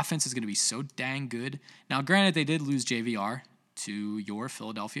their offense is going to be so dang good. Now, granted, they did lose JVR to your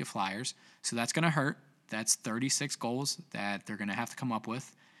Philadelphia Flyers, so that's going to hurt. That's 36 goals that they're going to have to come up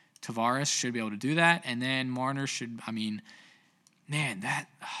with. Tavares should be able to do that, and then Marner should,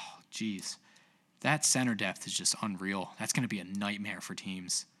 that center depth is just unreal. That's going to be a nightmare for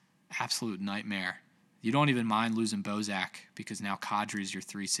teams. Absolute nightmare. You don't even mind losing Bozak because now Kadri's your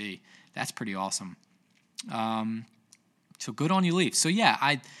 3C. That's pretty awesome. So good on you, Leafs. So yeah,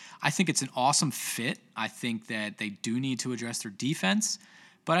 I think it's an awesome fit. I think that they do need to address their defense,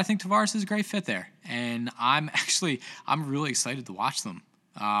 but I think Tavares is a great fit there. And I'm really excited to watch them.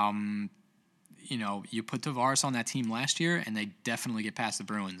 You put Tavares on that team last year and they definitely get past the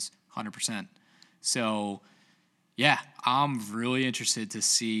Bruins 100%. So yeah, I'm really interested to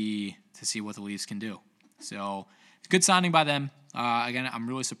see what the Leafs can do. So it's a good signing by them. Again, I'm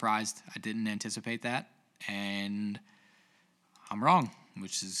really surprised. I didn't anticipate that, and I'm wrong,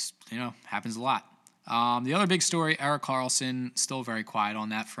 which is, happens a lot. The other big story, Erik Karlsson, still very quiet on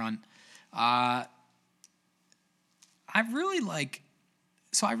that front. I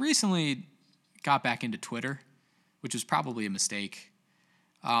recently got back into Twitter, which was probably a mistake.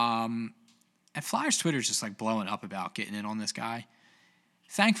 And Flyers Twitter is just blowing up about getting in on this guy.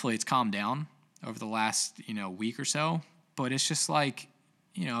 Thankfully, it's calmed down over the last, week or so. But it's just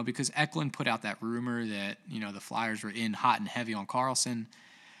because Eklund put out that rumor that, the Flyers were in hot and heavy on Karlsson.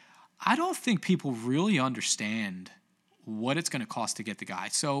 I don't think people really understand what it's going to cost to get the guy.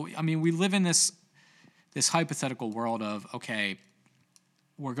 So, we live in this hypothetical world of, okay,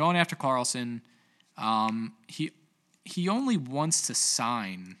 we're going after Karlsson. He only wants to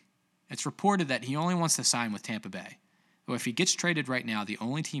sign. It's reported that he only wants to sign with Tampa Bay. So if he gets traded right now, the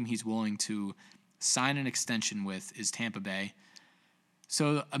only team he's willing to sign an extension with is Tampa Bay.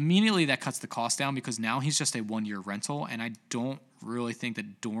 So immediately that cuts the cost down because now he's just a 1-year rental, and I don't really think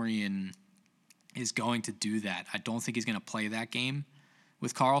that Dorian is going to do that. I don't think he's going to play that game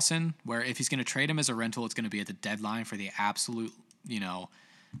with Karlsson, where if he's going to trade him as a rental, it's going to be at the deadline for the absolute,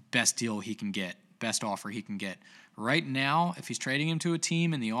 best deal he can get, best offer he can get. Right now, if he's trading him to a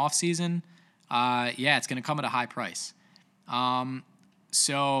team in the offseason, it's going to come at a high price.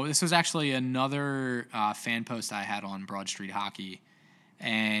 So this was actually another fan post I had on Broad Street Hockey,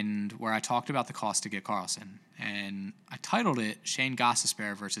 and where I talked about the cost to get Karlsson. And I titled it Shane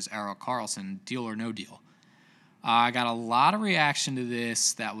Gostisbehere versus Erik Karlsson, Deal or No Deal. I got a lot of reaction to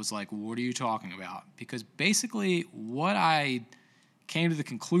this that was like, what are you talking about? Because basically what I came to the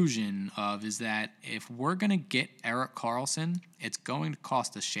conclusion of is that if we're going to get Erik Karlsson, it's going to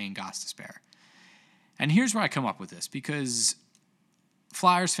cost us Shane Gostisbehere. And here's where I come up with this, because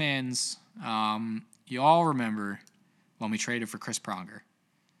Flyers fans, you all remember when we traded for Chris Pronger.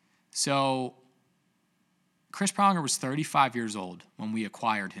 So Chris Pronger was 35 years old when we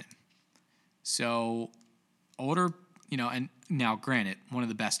acquired him. So older, and now granted, one of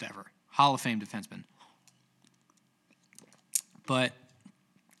the best ever, Hall of Fame defenseman. But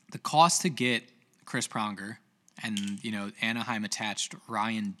The cost to get Chris Pronger and, Anaheim attached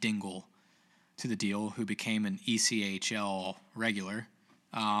Ryan Dingle to the deal, who became an ECHL regular.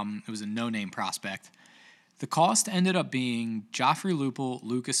 It was a no-name prospect. The cost ended up being Joffrey Lupul,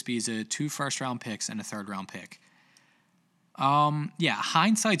 Lucas Spiza, 2 first-round picks, and a third-round pick.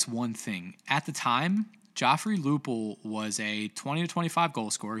 Hindsight's one thing. At the time, Joffrey Lupul was a 20 to 25 goal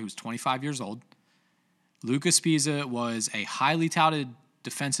scorer. He was 25 years old. Lucas Spiza was a highly touted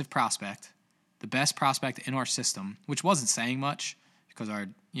defensive prospect, the best prospect in our system, which wasn't saying much because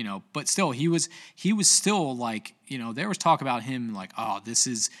but still he was still like, there was talk about him like, oh,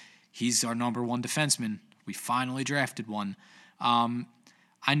 he's our number one defenseman. We finally drafted one.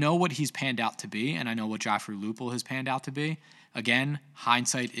 I know what he's panned out to be, and I know what Joffrey Lupul has panned out to be. Again,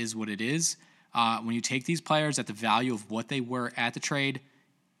 hindsight is what it is. When you take these players at the value of what they were at the trade,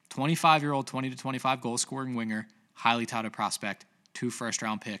 25-year-old, 20 to 25 goal-scoring winger, highly touted prospect, 2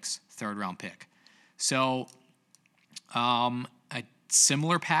 first-round picks, third-round pick. So a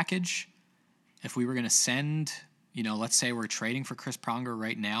similar package, if we were going to send, let's say we're trading for Chris Pronger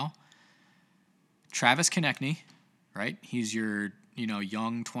right now, Travis Konechny, right? He's your,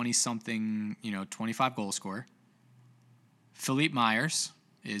 young 20-something, 25 goal scorer. Philippe Myers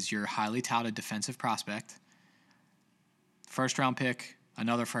is your highly touted defensive prospect. First-round pick,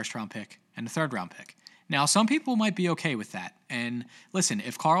 another first-round pick, and a third-round pick. Now, some people might be okay with that. And listen,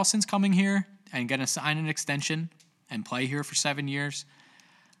 if Carlson's coming here and going to sign an extension and play here for 7 years,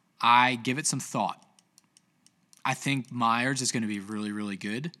 I give it some thought. I think Myers is going to be really, really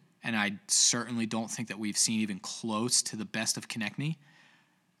good, and I certainly don't think that we've seen even close to the best of Konechny.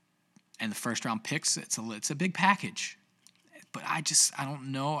 And the first-round picks, it's a big package. But I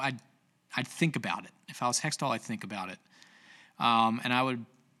don't know. I'd think about it. If I was Hextall, I'd think about it. And I would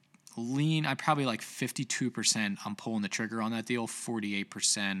I'd probably like 52% I'm pulling the trigger on that deal,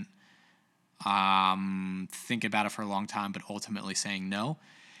 48% thinking about it for a long time, but ultimately saying no.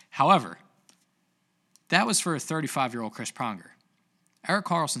 However, that was for a 35-year-old Chris Pronger. Erik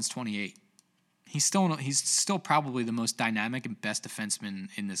Karlsson's 28. He's still probably the most dynamic and best defenseman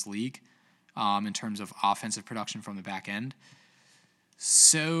in this league in terms of offensive production from the back end.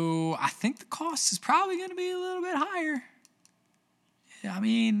 So I think the cost is probably going to be a little bit higher. I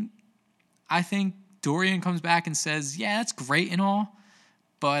mean, I think Dorian comes back and says, yeah, that's great and all,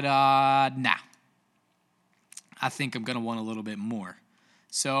 but nah. I think I'm going to want a little bit more.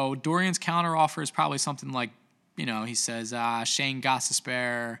 So Dorian's counteroffer is probably something like, he says Shane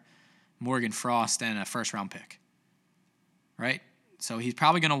Gostisbehere, Morgan Frost, and a first-round pick, right? So he's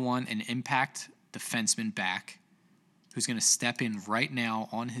probably going to want an impact defenseman back who's going to step in right now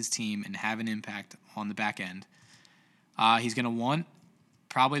on his team and have an impact on the back end. He's going to want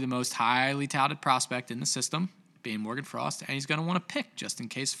probably the most highly touted prospect in the system, being Morgan Frost, and he's going to want to pick just in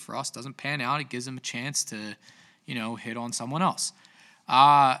case Frost doesn't pan out. It gives him a chance to, hit on someone else.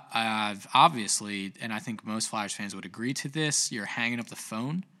 Obviously, and I think most Flyers fans would agree to this, you're hanging up the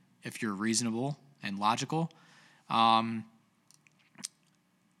phone if you're reasonable and logical. So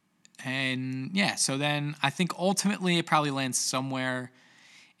then I think ultimately it probably lands somewhere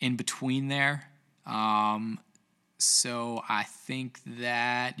in between there. So I think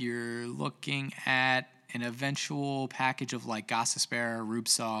that you're looking at an eventual package of like Gostisbehere,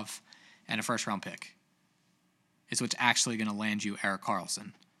 Rubtsov, and a first-round pick is what's actually going to land you Erik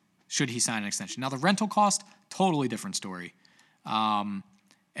Karlsson, should he sign an extension. Now, the rental cost, totally different story.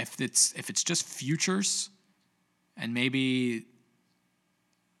 If it's just futures and maybe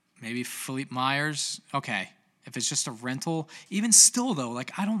Philippe Myers, okay. If it's just a rental, even still, though,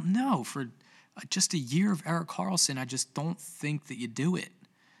 like, I don't know. For just a year of Erik Karlsson, I just don't think that you do it.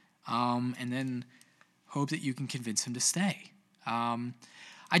 And then hope that you can convince him to stay.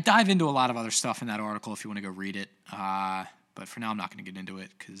 I dive into a lot of other stuff in that article if you want to go read it. But for now, I'm not going to get into it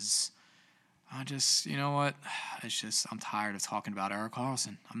because I just, I'm tired of talking about Erik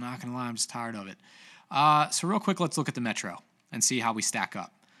Karlsson. I'm not going to lie, I'm just tired of it. So real quick, let's look at the Metro and see how we stack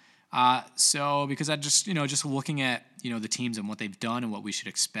up. Because I just looking at, the teams and what they've done and what we should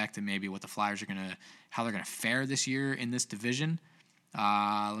expect and maybe what the Flyers how they're going to fare this year in this division.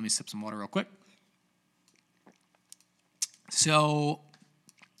 Let me sip some water real quick. So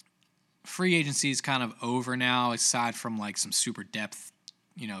free agency is kind of over now, aside from like some super depth,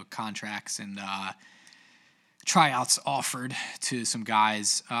 contracts and tryouts offered to some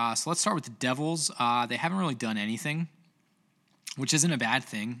guys. So let's start with the Devils. They haven't really done anything, which isn't a bad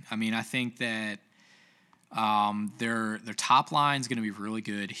thing. I mean, I think that their top line is going to be really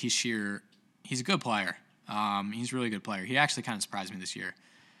good. He's a good player. He's a really good player. He actually kind of surprised me this year.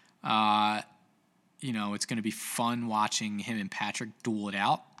 It's going to be fun watching him and Patrick duel it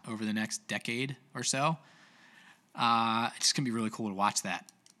out. over the next decade or so. It's just going to be really cool to watch that.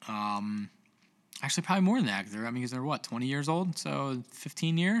 Actually, probably more than that. Because they're 20 years old? So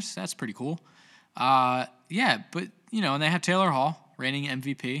 15 years? That's pretty cool. Yeah, but, and they have Taylor Hall, reigning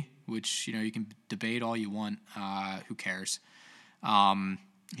MVP, which, you can debate all you want. Who cares?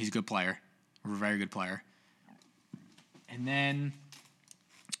 He's a good player. A very good player. And then,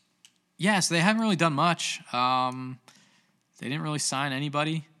 so they haven't really done much. They didn't really sign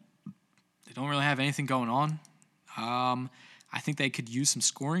anybody. They don't really have anything going on. I think they could use some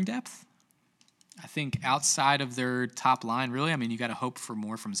scoring depth. I think outside of their top line, really, you got to hope for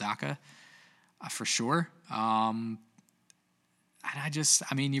more from Zaka, for sure. And I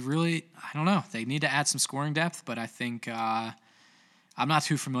don't know. They need to add some scoring depth, but I think I'm not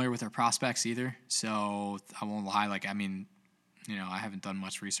too familiar with their prospects either, so I won't lie. I haven't done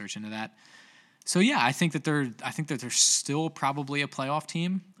much research into that. So yeah, I think that they're still probably a playoff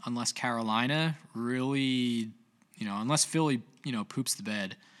team unless Carolina really, unless Philly, poops the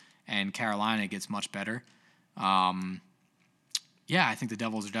bed and Carolina gets much better. I think the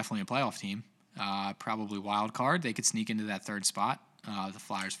Devils are definitely a playoff team. Probably wild card. They could sneak into that third spot. The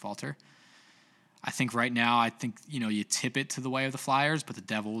Flyers falter. I think right now, you tip it to the way of the Flyers, but the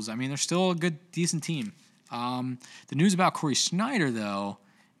Devils, they're still a good, decent team. The news about Corey Schneider, though,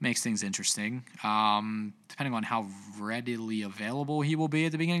 makes things interesting, depending on how readily available he will be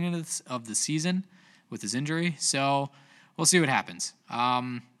at the beginning of the season with his injury. So we'll see what happens.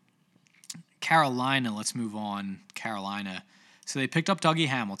 Carolina, let's move on. Carolina. So they picked up Dougie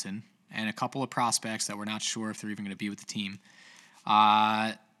Hamilton and a couple of prospects that we're not sure if they're even going to be with the team.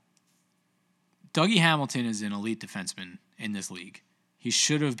 Dougie Hamilton is an elite defenseman in this league. He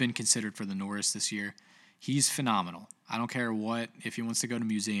should have been considered for the Norris this year. He's phenomenal. I don't care if he wants to go to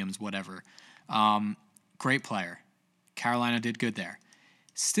museums, whatever. Great player. Carolina did good there.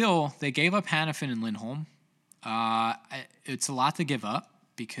 Still, they gave up Hannafin and Lindholm. It's a lot to give up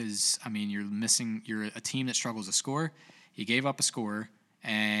because, you're a team that struggles to score. You gave up a scorer,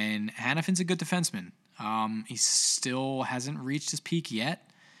 and Hannafin's a good defenseman. He still hasn't reached his peak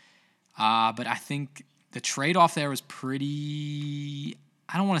yet. But I think the trade-off there was pretty...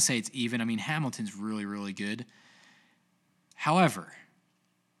 I don't want to say it's even. Hamilton's really, really good. However,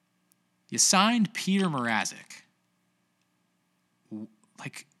 you signed Peter Mrazek.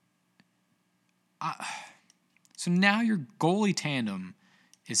 So now your goalie tandem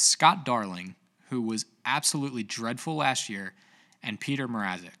is Scott Darling, who was absolutely dreadful last year, and Peter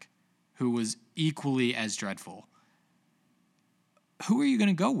Mrazek, who was equally as dreadful. Who are you going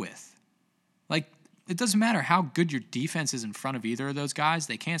to go with? It doesn't matter how good your defense is in front of either of those guys.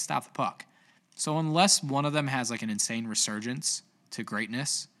 They can't stop the puck. So unless one of them has an insane resurgence to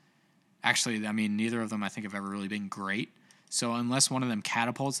greatness, actually, neither of them I think have ever really been great. So unless one of them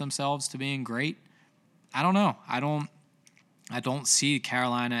catapults themselves to being great, I don't know. I don't see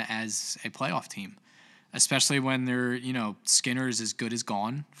Carolina as a playoff team, especially when they're, Skinner's as good as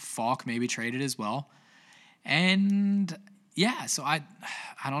gone. Falk maybe traded as well. And yeah, so I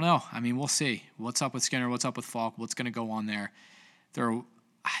don't know. We'll see. What's up with Skinner? What's up with Falk? What's going to go on there? They're,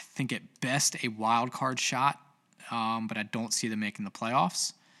 I think, at best a wild card shot, but I don't see them making the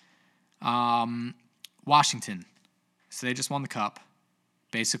playoffs. Washington. So they just won the Cup.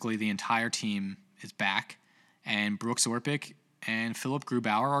 Basically, the entire team is back, and Brooks Orpik and Philip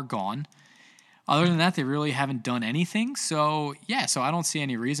Grubauer are gone. Other than that, they really haven't done anything. So, I don't see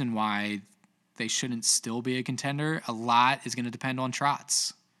any reason why they shouldn't still be a contender. A lot is going to depend on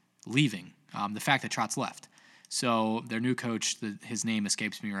Trotz leaving, the fact that Trotz left. So their new coach, his name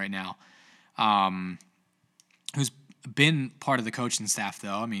escapes me right now, who's been part of the coaching staff,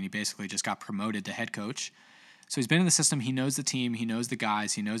 though. He basically just got promoted to head coach. So he's been in the system. He knows the team. He knows the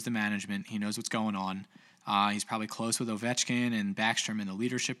guys. He knows the management. He knows what's going on. He's probably close with Ovechkin and Backstrom in the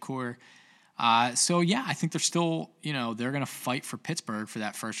leadership core. I think they're still, they're going to fight for Pittsburgh for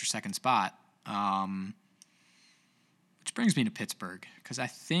that first or second spot. Which brings me to Pittsburgh, because I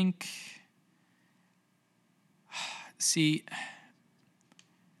think,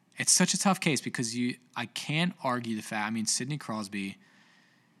 it's such a tough case because I can't argue the fact. Sidney Crosby,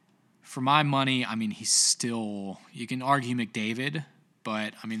 for my money, he's still, you can argue McDavid,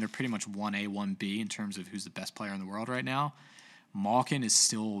 but they're pretty much 1A, 1B in terms of who's the best player in the world right now. Malkin is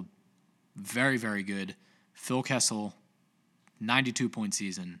still very, very good. Phil Kessel, 92-point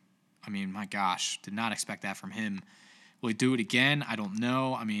season. My gosh, did not expect that from him. Will he do it again? I don't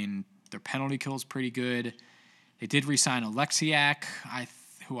know. Their penalty kill is pretty good. They did re-sign Alexiak,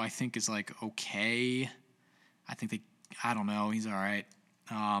 who I think is okay. I don't know. He's all right.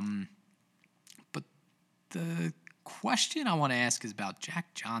 But the question I want to ask is about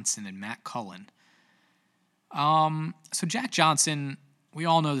Jack Johnson and Matt Cullen. So Jack Johnson, we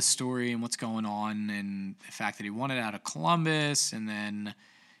all know the story and what's going on and the fact that he wanted out of Columbus. And then,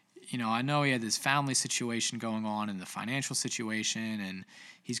 I know he had this family situation going on and the financial situation, and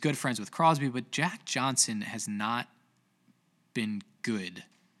he's good friends with Crosby, but Jack Johnson has not been good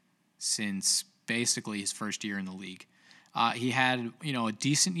since basically his first year in the league. He had, a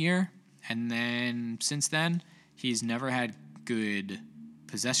decent year, and then since then, he's never had good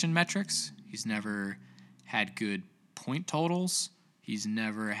possession metrics. He's never had good point totals. He's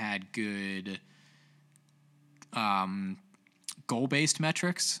never had good goal-based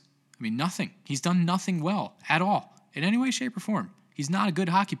metrics. I mean, nothing. He's done nothing well at all in any way, shape, or form. He's not a good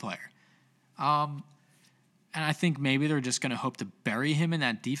hockey player. And I think maybe they're just going to hope to bury him in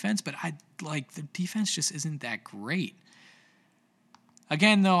that defense, but the defense just isn't that great.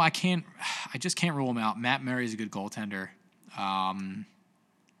 Again, though, I just can't rule him out. Matt Murray is a good goaltender.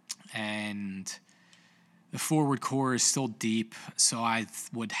 And the forward core is still deep, so I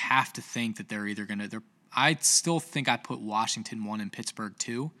would have to think that they're either going to... I still think I put Washington 1 and Pittsburgh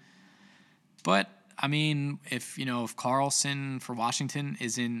 2. But, I mean, if Carlson for Washington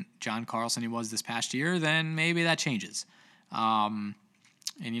isn't John Carlson he was this past year, then maybe that changes. And,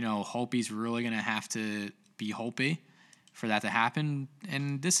 Holtby's really going to have to be Holtby for that to happen.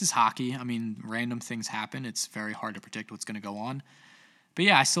 And this is hockey. I mean, random things happen. It's very hard to predict what's going to go on. But,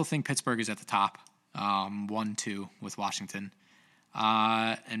 yeah, I still think Pittsburgh is at the top. 1-2 with Washington.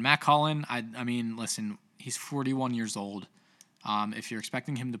 And Matt Cullen, I mean, listen, he's 41 years old. If you're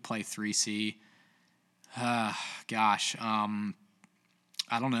expecting him to play 3C, I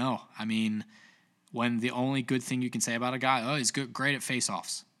don't know. I mean, when the only good thing you can say about a guy, he's great at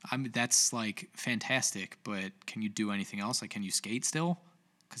faceoffs. I mean, that's fantastic, but can you do anything else? Can you skate still?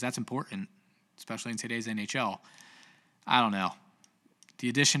 Because that's important, especially in today's NHL. I don't know. The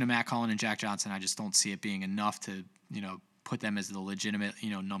addition of Matt Cullen and Jack Johnson, I just don't see it being enough to, put them as the legitimate,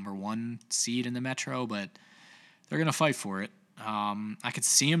 number 1 seed in the Metro, but they're going to fight for it. I could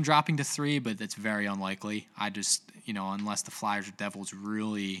see him dropping to 3, but that's very unlikely. I just, unless the Flyers or Devils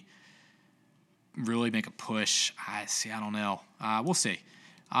really, really make a push, I don't know. We'll see.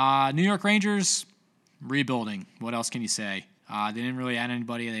 New York Rangers, rebuilding. What else can you say? They didn't really add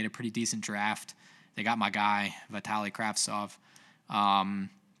anybody. They had a pretty decent draft. They got my guy, Vitaly Kravtsov.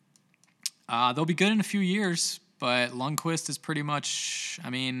 They'll be good in a few years, but Lundqvist is pretty much, I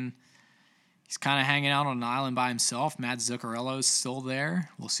mean, he's kind of hanging out on an island by himself. Matt Zuccarello is still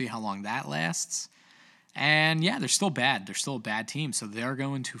there. We'll see how long that lasts. And, yeah, they're still bad. They're still a bad team, so they're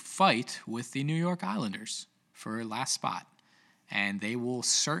going to fight with the New York Islanders for last spot. And they will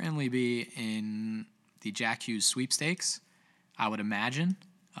certainly be in the Jack Hughes sweepstakes, I would imagine.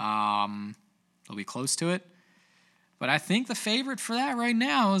 They'll be close to it. But I think the favorite for that right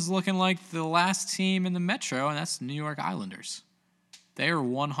now is looking like the last team in the Metro, and that's the New York Islanders. They are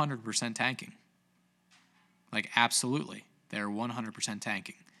 100% tanking. Absolutely. They're 100%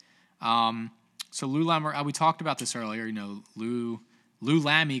 tanking. So Lou Lammy, we talked about this earlier. Lou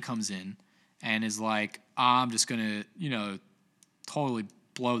Lammy comes in and is like, I'm just going to, totally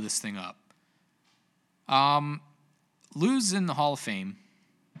blow this thing up. Lou's in the Hall of Fame,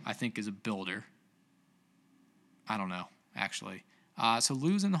 I think, is a builder. I don't know, actually. So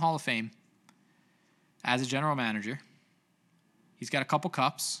Lou's in the Hall of Fame as a general manager. He's got a couple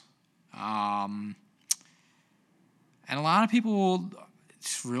cups. And a lot of people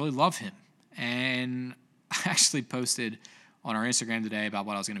just really love him. And I actually posted on our Instagram today about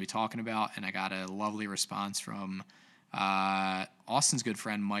what I was going to be talking about, and I got a lovely response from Austin's good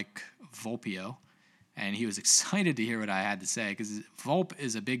friend, Mike Volpio. And he was excited to hear what I had to say because Volp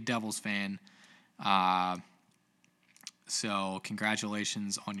is a big Devils fan. So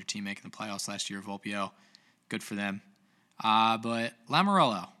congratulations on your team making the playoffs last year, Volpio. Good for them. But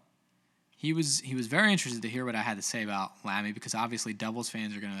Lamoriello, he was very interested to hear what I had to say about Lammy because obviously Devils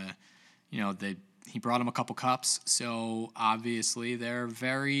fans are going to, he brought him a couple cups. So obviously they're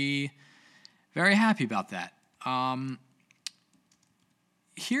very, very happy about that.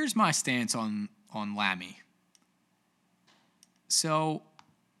 Here's my stance on Lammy. So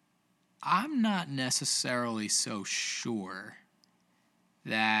I'm not necessarily so sure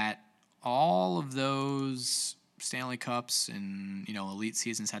that all of those Stanley Cups and, elite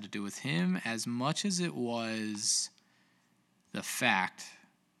seasons had to do with him as much as it was the fact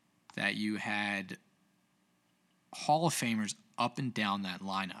that you had Hall of Famers up and down that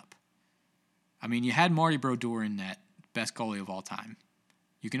lineup. I mean, you had Marty Brodeur in net, best goalie of all time.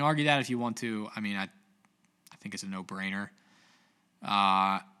 You can argue that if you want to. I mean, I think it's a no-brainer.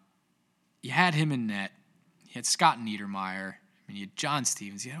 You had him in net. You had Scott Niedermeyer. I mean, you had John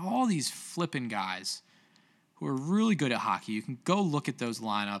Stevens. You had all these flipping guys who are really good at hockey. You can go look at those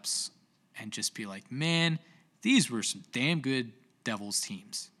lineups and just be like, man, these were some damn good Devils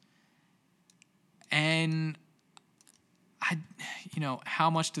teams. And how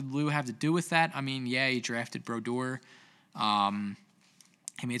much did Lou have to do with that? I mean, yeah, he drafted Brodeur.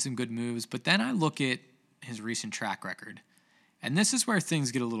 He made some good moves. But then I look at his recent track record. And this is where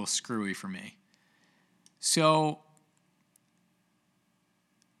things get a little screwy for me. So,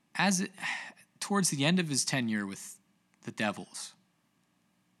 towards the end of his tenure with the Devils,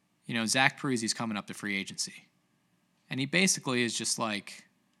 Zach Parise's coming up to free agency. And he basically is just like,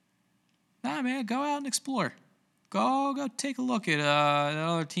 nah, man, go out and explore. Go take a look at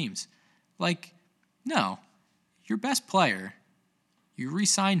other teams. Like, no, your best player, you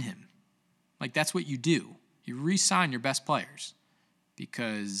re-sign him. Like, that's what you do. You re-sign your best players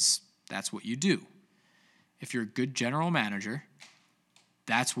because that's what you do. If you're a good general manager,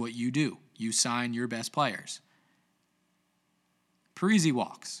 that's what you do. You sign your best players. Parise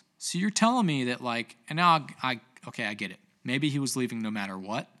walks. So you're telling me that, like, and now I get it. Maybe he was leaving no matter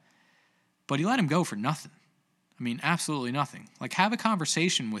what, but he let him go for nothing. I mean, absolutely nothing. Like, have a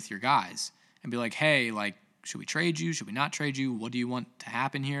conversation with your guys and be like, hey, like, should we trade you? Should we not trade you? What do you want to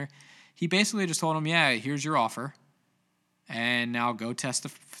happen here? He basically just told him, yeah, here's your offer, and now go test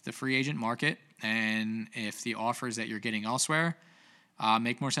the free agent market, and if the offers that you're getting elsewhere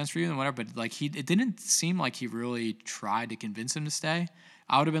make more sense for you, then whatever. But, like, it didn't seem like he really tried to convince him to stay.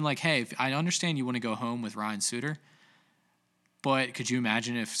 I would have been like, hey, I understand you want to go home with Ryan Suter, but could you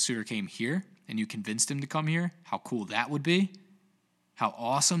imagine if Suter came here and you convinced him to come here? How cool that would be. How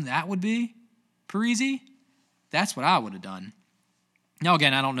awesome that would be. Parise, that's what I would have done. Now,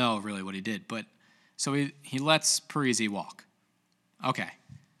 again, I don't know really what he did, but so he lets Parise walk. Okay.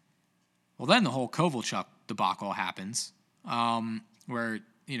 Well, then the whole Kovalchuk debacle happens, where,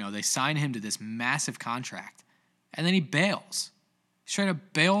 they sign him to this massive contract, and then he bails. He straight up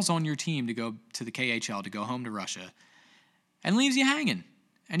bails on your team to go to the KHL, to go home to Russia, and leaves you hanging,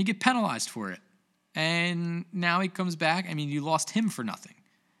 and you get penalized for it. And now he comes back. I mean, you lost him for nothing.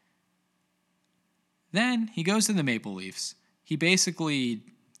 Then he goes to the Maple Leafs. He basically,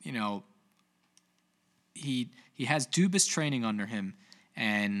 he has Dubas training under him,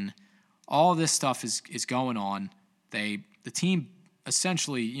 and all this stuff is going on. The team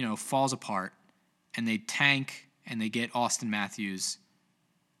essentially, falls apart, and they tank, and they get Austin Matthews,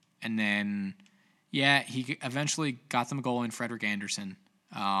 and then, yeah, he eventually got them a goal in Frederik Andersen.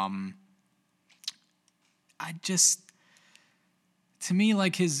 To me,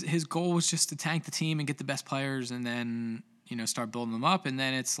 like, his goal was just to tank the team and get the best players, and then, start building them up. And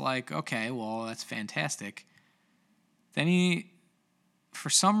then it's like, okay, well, that's fantastic. Then for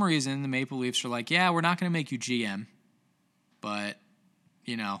some reason, the Maple Leafs are like, yeah, we're not going to make you GM, but,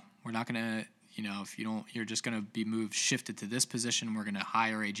 we're not going to, if you don't, you're just going to be shifted to this position. We're going to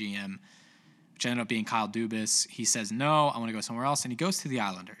hire a GM, which ended up being Kyle Dubas. He says, no, I want to go somewhere else. And he goes to the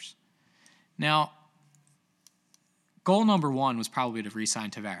Islanders. Now, goal number one was probably to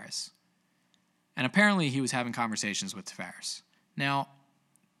re-sign Tavares. And apparently he was having conversations with Tavares. Now,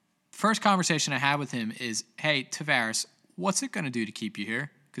 first conversation I had with him is, hey, Tavares, what's it going to do to keep you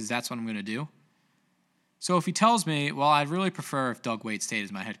here? Because that's what I'm going to do. So if he tells me, well, I'd really prefer if Doug Weight stayed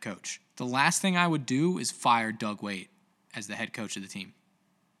as my head coach, the last thing I would do is fire Doug Weight as the head coach of the team.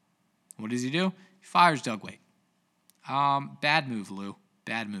 What does he do? He fires Doug Weight. Bad move, Lou.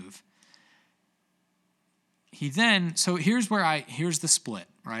 Bad move. So here's the split,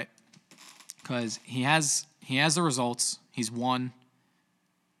 right? Because he has the results. He's won.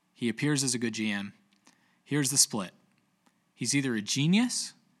 He appears as a good GM. Here's the split. He's either a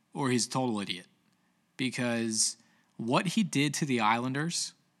genius or he's a total idiot. Because what he did to the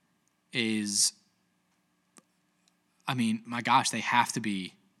Islanders is, I mean, my gosh, they have to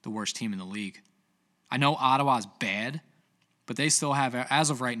be the worst team in the league. I know Ottawa's bad, but they still have, as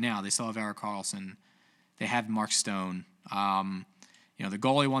of right now, they still have Erik Karlsson. They have Mark Stone. The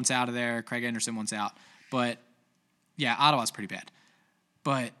goalie wants out of there. Craig Anderson wants out. But, yeah, Ottawa's pretty bad.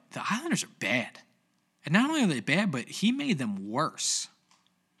 But the Islanders are bad. And not only are they bad, but he made them worse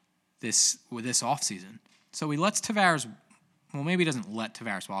this offseason. So he lets Tavares, well, maybe he doesn't let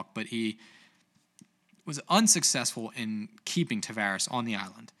Tavares walk, but he was unsuccessful in keeping Tavares on the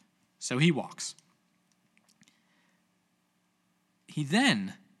island. So he walks. He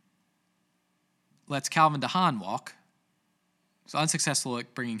then lets Calvin DeHaan walk. He's unsuccessful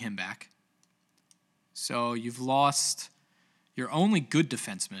at bringing him back. So you've lost your only good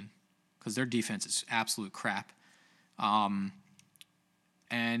defenseman, because their defense is absolute crap. And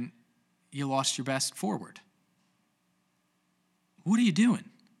you lost your best forward. What are you doing?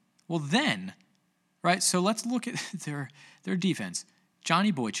 Well, then, right, so let's look at their defense.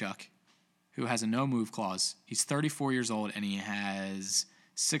 Johnny Boychuk, who has a no-move clause. He's 34 years old, and he has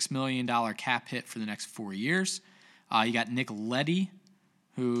 $6 million cap hit for the next 4 years. You got Nick Leddy,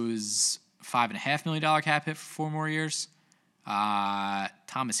 who's $5.5 million cap hit for 4 more years.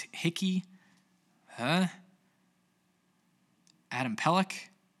 Thomas Hickey. Adam Pellick.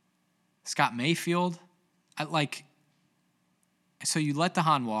 Scott Mayfield. So you let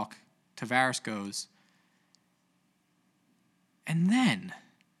DeHaan walk. Tavares goes.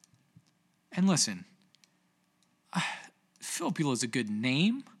 And listen, Filppula is a good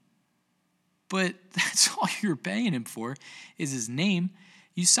name, but that's all you're paying him for is his name.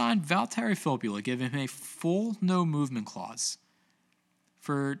 You signed Valtteri Filppula, give him a full no movement clause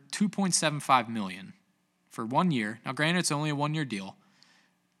for $2.75 million for 1 year. Now, granted, it's only a 1-year deal,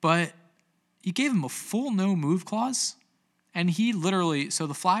 but you gave him a full no move clause, and he literally. So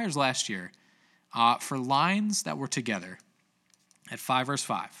the Flyers last year, for lines that were together at 5 versus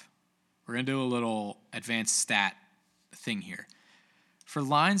 5. We're going to do a little advanced stat thing here. For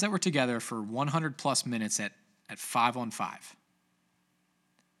lines that were together for 100-plus minutes at 5-on-5,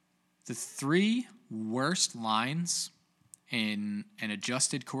 the 3 worst lines in an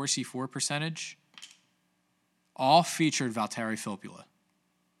adjusted Corsi for percentage all featured Valtteri Filppula.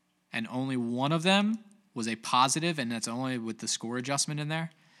 And only one of them was a positive, and that's only with the score adjustment in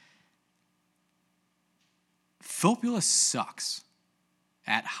there. Filppula sucks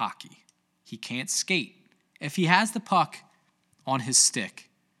at hockey. He can't skate. If he has the puck on his stick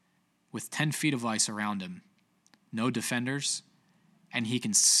with 10 feet of ice around him, no defenders, and he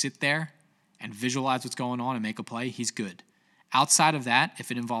can sit there and visualize what's going on and make a play, he's good. Outside of that,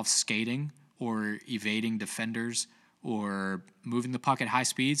 if it involves skating or evading defenders or moving the puck at high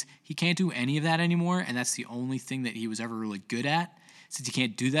speeds, he can't do any of that anymore, and that's the only thing that he was ever really good at. Since he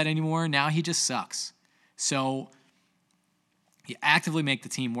can't do that anymore, now he just sucks. So you actively make the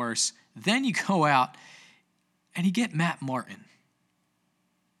team worse. Then you go out and you get Matt Martin.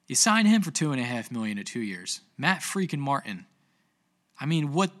 You sign him for $2.5 million at 2 years. Matt freaking Martin. I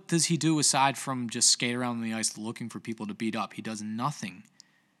mean, what does he do aside from just skate around the ice looking for people to beat up? He does nothing.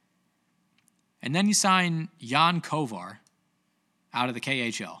 And then you sign Jan Kovar out of the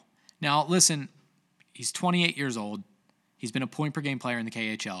KHL. Now, listen, he's 28 years old. He's been a point-per-game player in the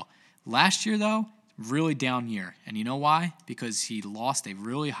KHL. Last year, though, really down year. And you know why? Because he lost a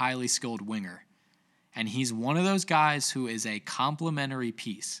really highly skilled winger. And he's one of those guys who is a complementary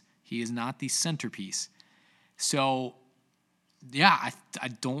piece. He is not the centerpiece. So, yeah, I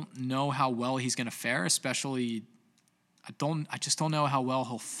don't know how well he's going to fare, especially I just don't know how well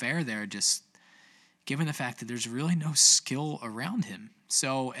he'll fare there, just given the fact that there's really no skill around him.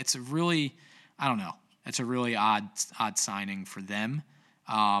 So it's a really, I don't know. It's a really odd signing for them.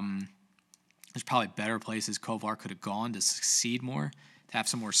 There's probably better places Kovar could have gone to succeed more, to have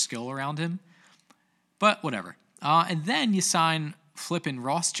some more skill around him. But whatever. And then you sign flipping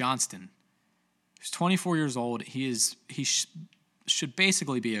Ross Johnston, who's 24 years old. He should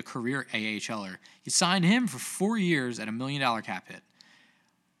basically be a career AHLer. You sign him for 4 years at $1 million cap hit.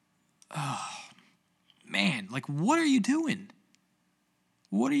 Oh, man, like, what are you doing?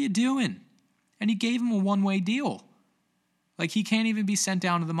 What are you doing? And he gave him a one-way deal. Like, he can't even be sent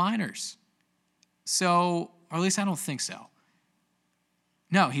down to the minors. So, or at least I don't think so.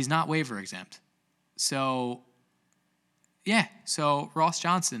 No, he's not waiver exempt. So, yeah. So, Ross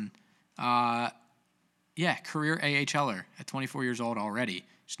Johnson, career AHLer at 24 years old already.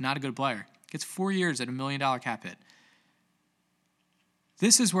 He's not a good player. Gets 4 years at $1 million cap hit.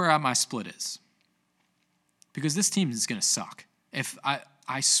 This is where my split is. Because this team is going to suck. If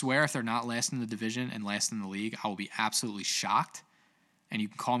I swear if they're not last in the division and last in the league, I will be absolutely shocked. And you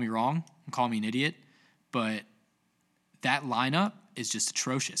can call me wrong and call me an idiot, but that lineup is just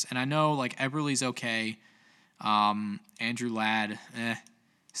atrocious. And I know, like, Eberle's okay. Andrew Ladd,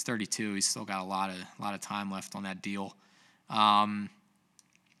 he's 32. He's still got a lot of time left on that deal.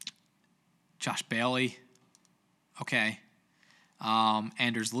 Josh Bailey, okay.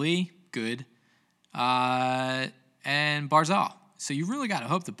 Anders Lee, good. And Barzal. So you really got to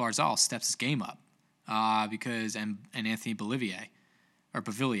hope that Barzal steps his game up, because and Anthony Beauvillier, they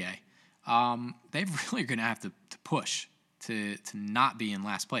really are going to have to push to not be in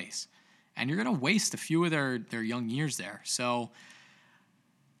last place, and you're going to waste a few of their young years there. So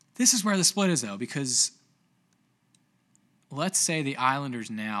this is where the split is, though, because let's say the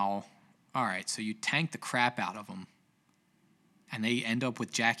Islanders now, all right, so you tank the crap out of them, and they end up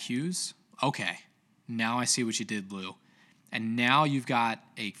with Jack Hughes. Okay, now I see what you did, Lou. And now you've got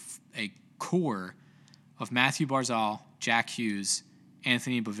a core of Matthew Barzal, Jack Hughes,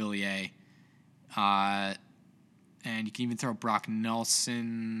 Anthony Beauvillier, and you can even throw Brock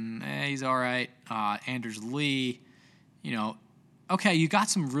Nelson. He's all right. Anders Lee. Okay, you got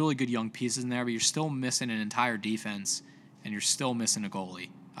some really good young pieces in there, but you're still missing an entire defense, and you're still missing a goalie.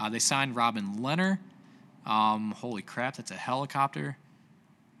 They signed Robin Lehner. Holy crap, that's a helicopter.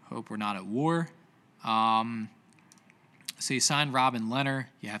 Hope we're not at war. So you signed Robin Lehner.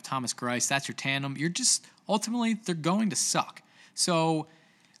 You have Thomas Greiss. That's your tandem. You're just, ultimately, they're going to suck. So,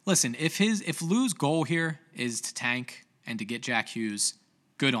 listen, if Lou's goal here is to tank and to get Jack Hughes,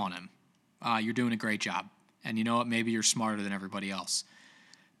 good on him. You're doing a great job. And you know what? Maybe you're smarter than everybody else.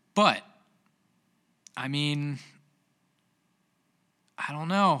 But, I mean, I don't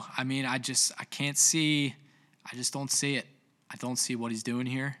know. I mean, I just don't see it. I don't see what he's doing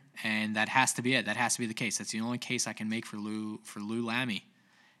here. And that has to be it. That has to be the case. That's the only case I can make for Lou Lammy.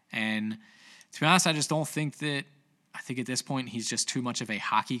 And to be honest, I just don't think that. I think at this point he's just too much of a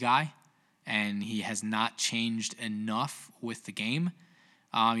hockey guy, and he has not changed enough with the game.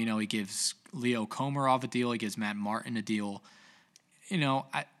 He gives Leo Komarov a deal. He gives Matt Martin a deal. You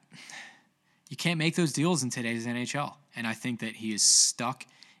can't make those deals in today's NHL. And I think that he is stuck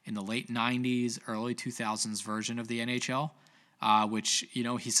in the late 90s, early 2000s version of the NHL, which,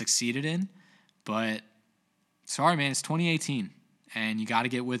 he succeeded in. But, sorry, man, it's 2018, and you got to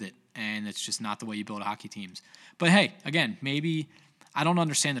get with it. And it's just not the way you build hockey teams. But, hey, again, maybe I don't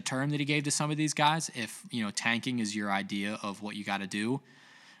understand the term that he gave to some of these guys. If, tanking is your idea of what you got to do,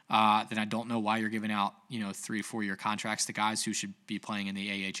 then I don't know why you're giving out, 3-4 year contracts to guys who should be playing in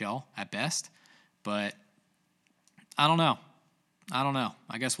the AHL at best. But I don't know.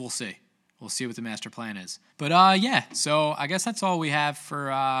 I guess we'll see. We'll see what the master plan is. But, so I guess that's all we have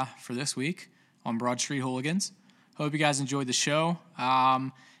for this week on Broad Street Hooligans. Hope you guys enjoyed the show.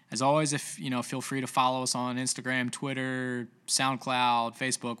 As always, if feel free to follow us on Instagram, Twitter, SoundCloud,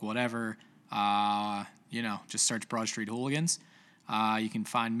 Facebook, whatever. Just search Broad Street Hooligans. You can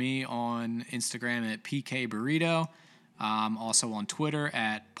find me on Instagram at PK Burrito. Also on Twitter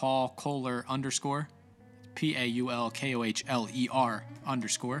at Paul Kohler _ PAULKOHLER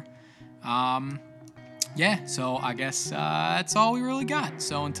 _. So I guess that's all we really got.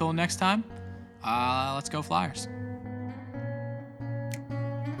 So until next time, let's go Flyers.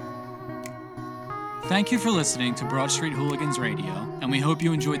 Thank you for listening to Broad Street Hooligans Radio, and we hope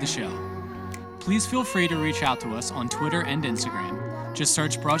you enjoyed the show. Please feel free to reach out to us on Twitter and Instagram. Just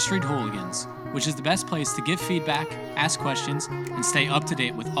search Broad Street Hooligans, which is the best place to give feedback, ask questions, and stay up to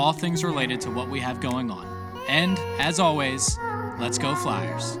date with all things related to what we have going on. And, as always, let's go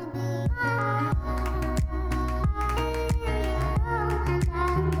Flyers.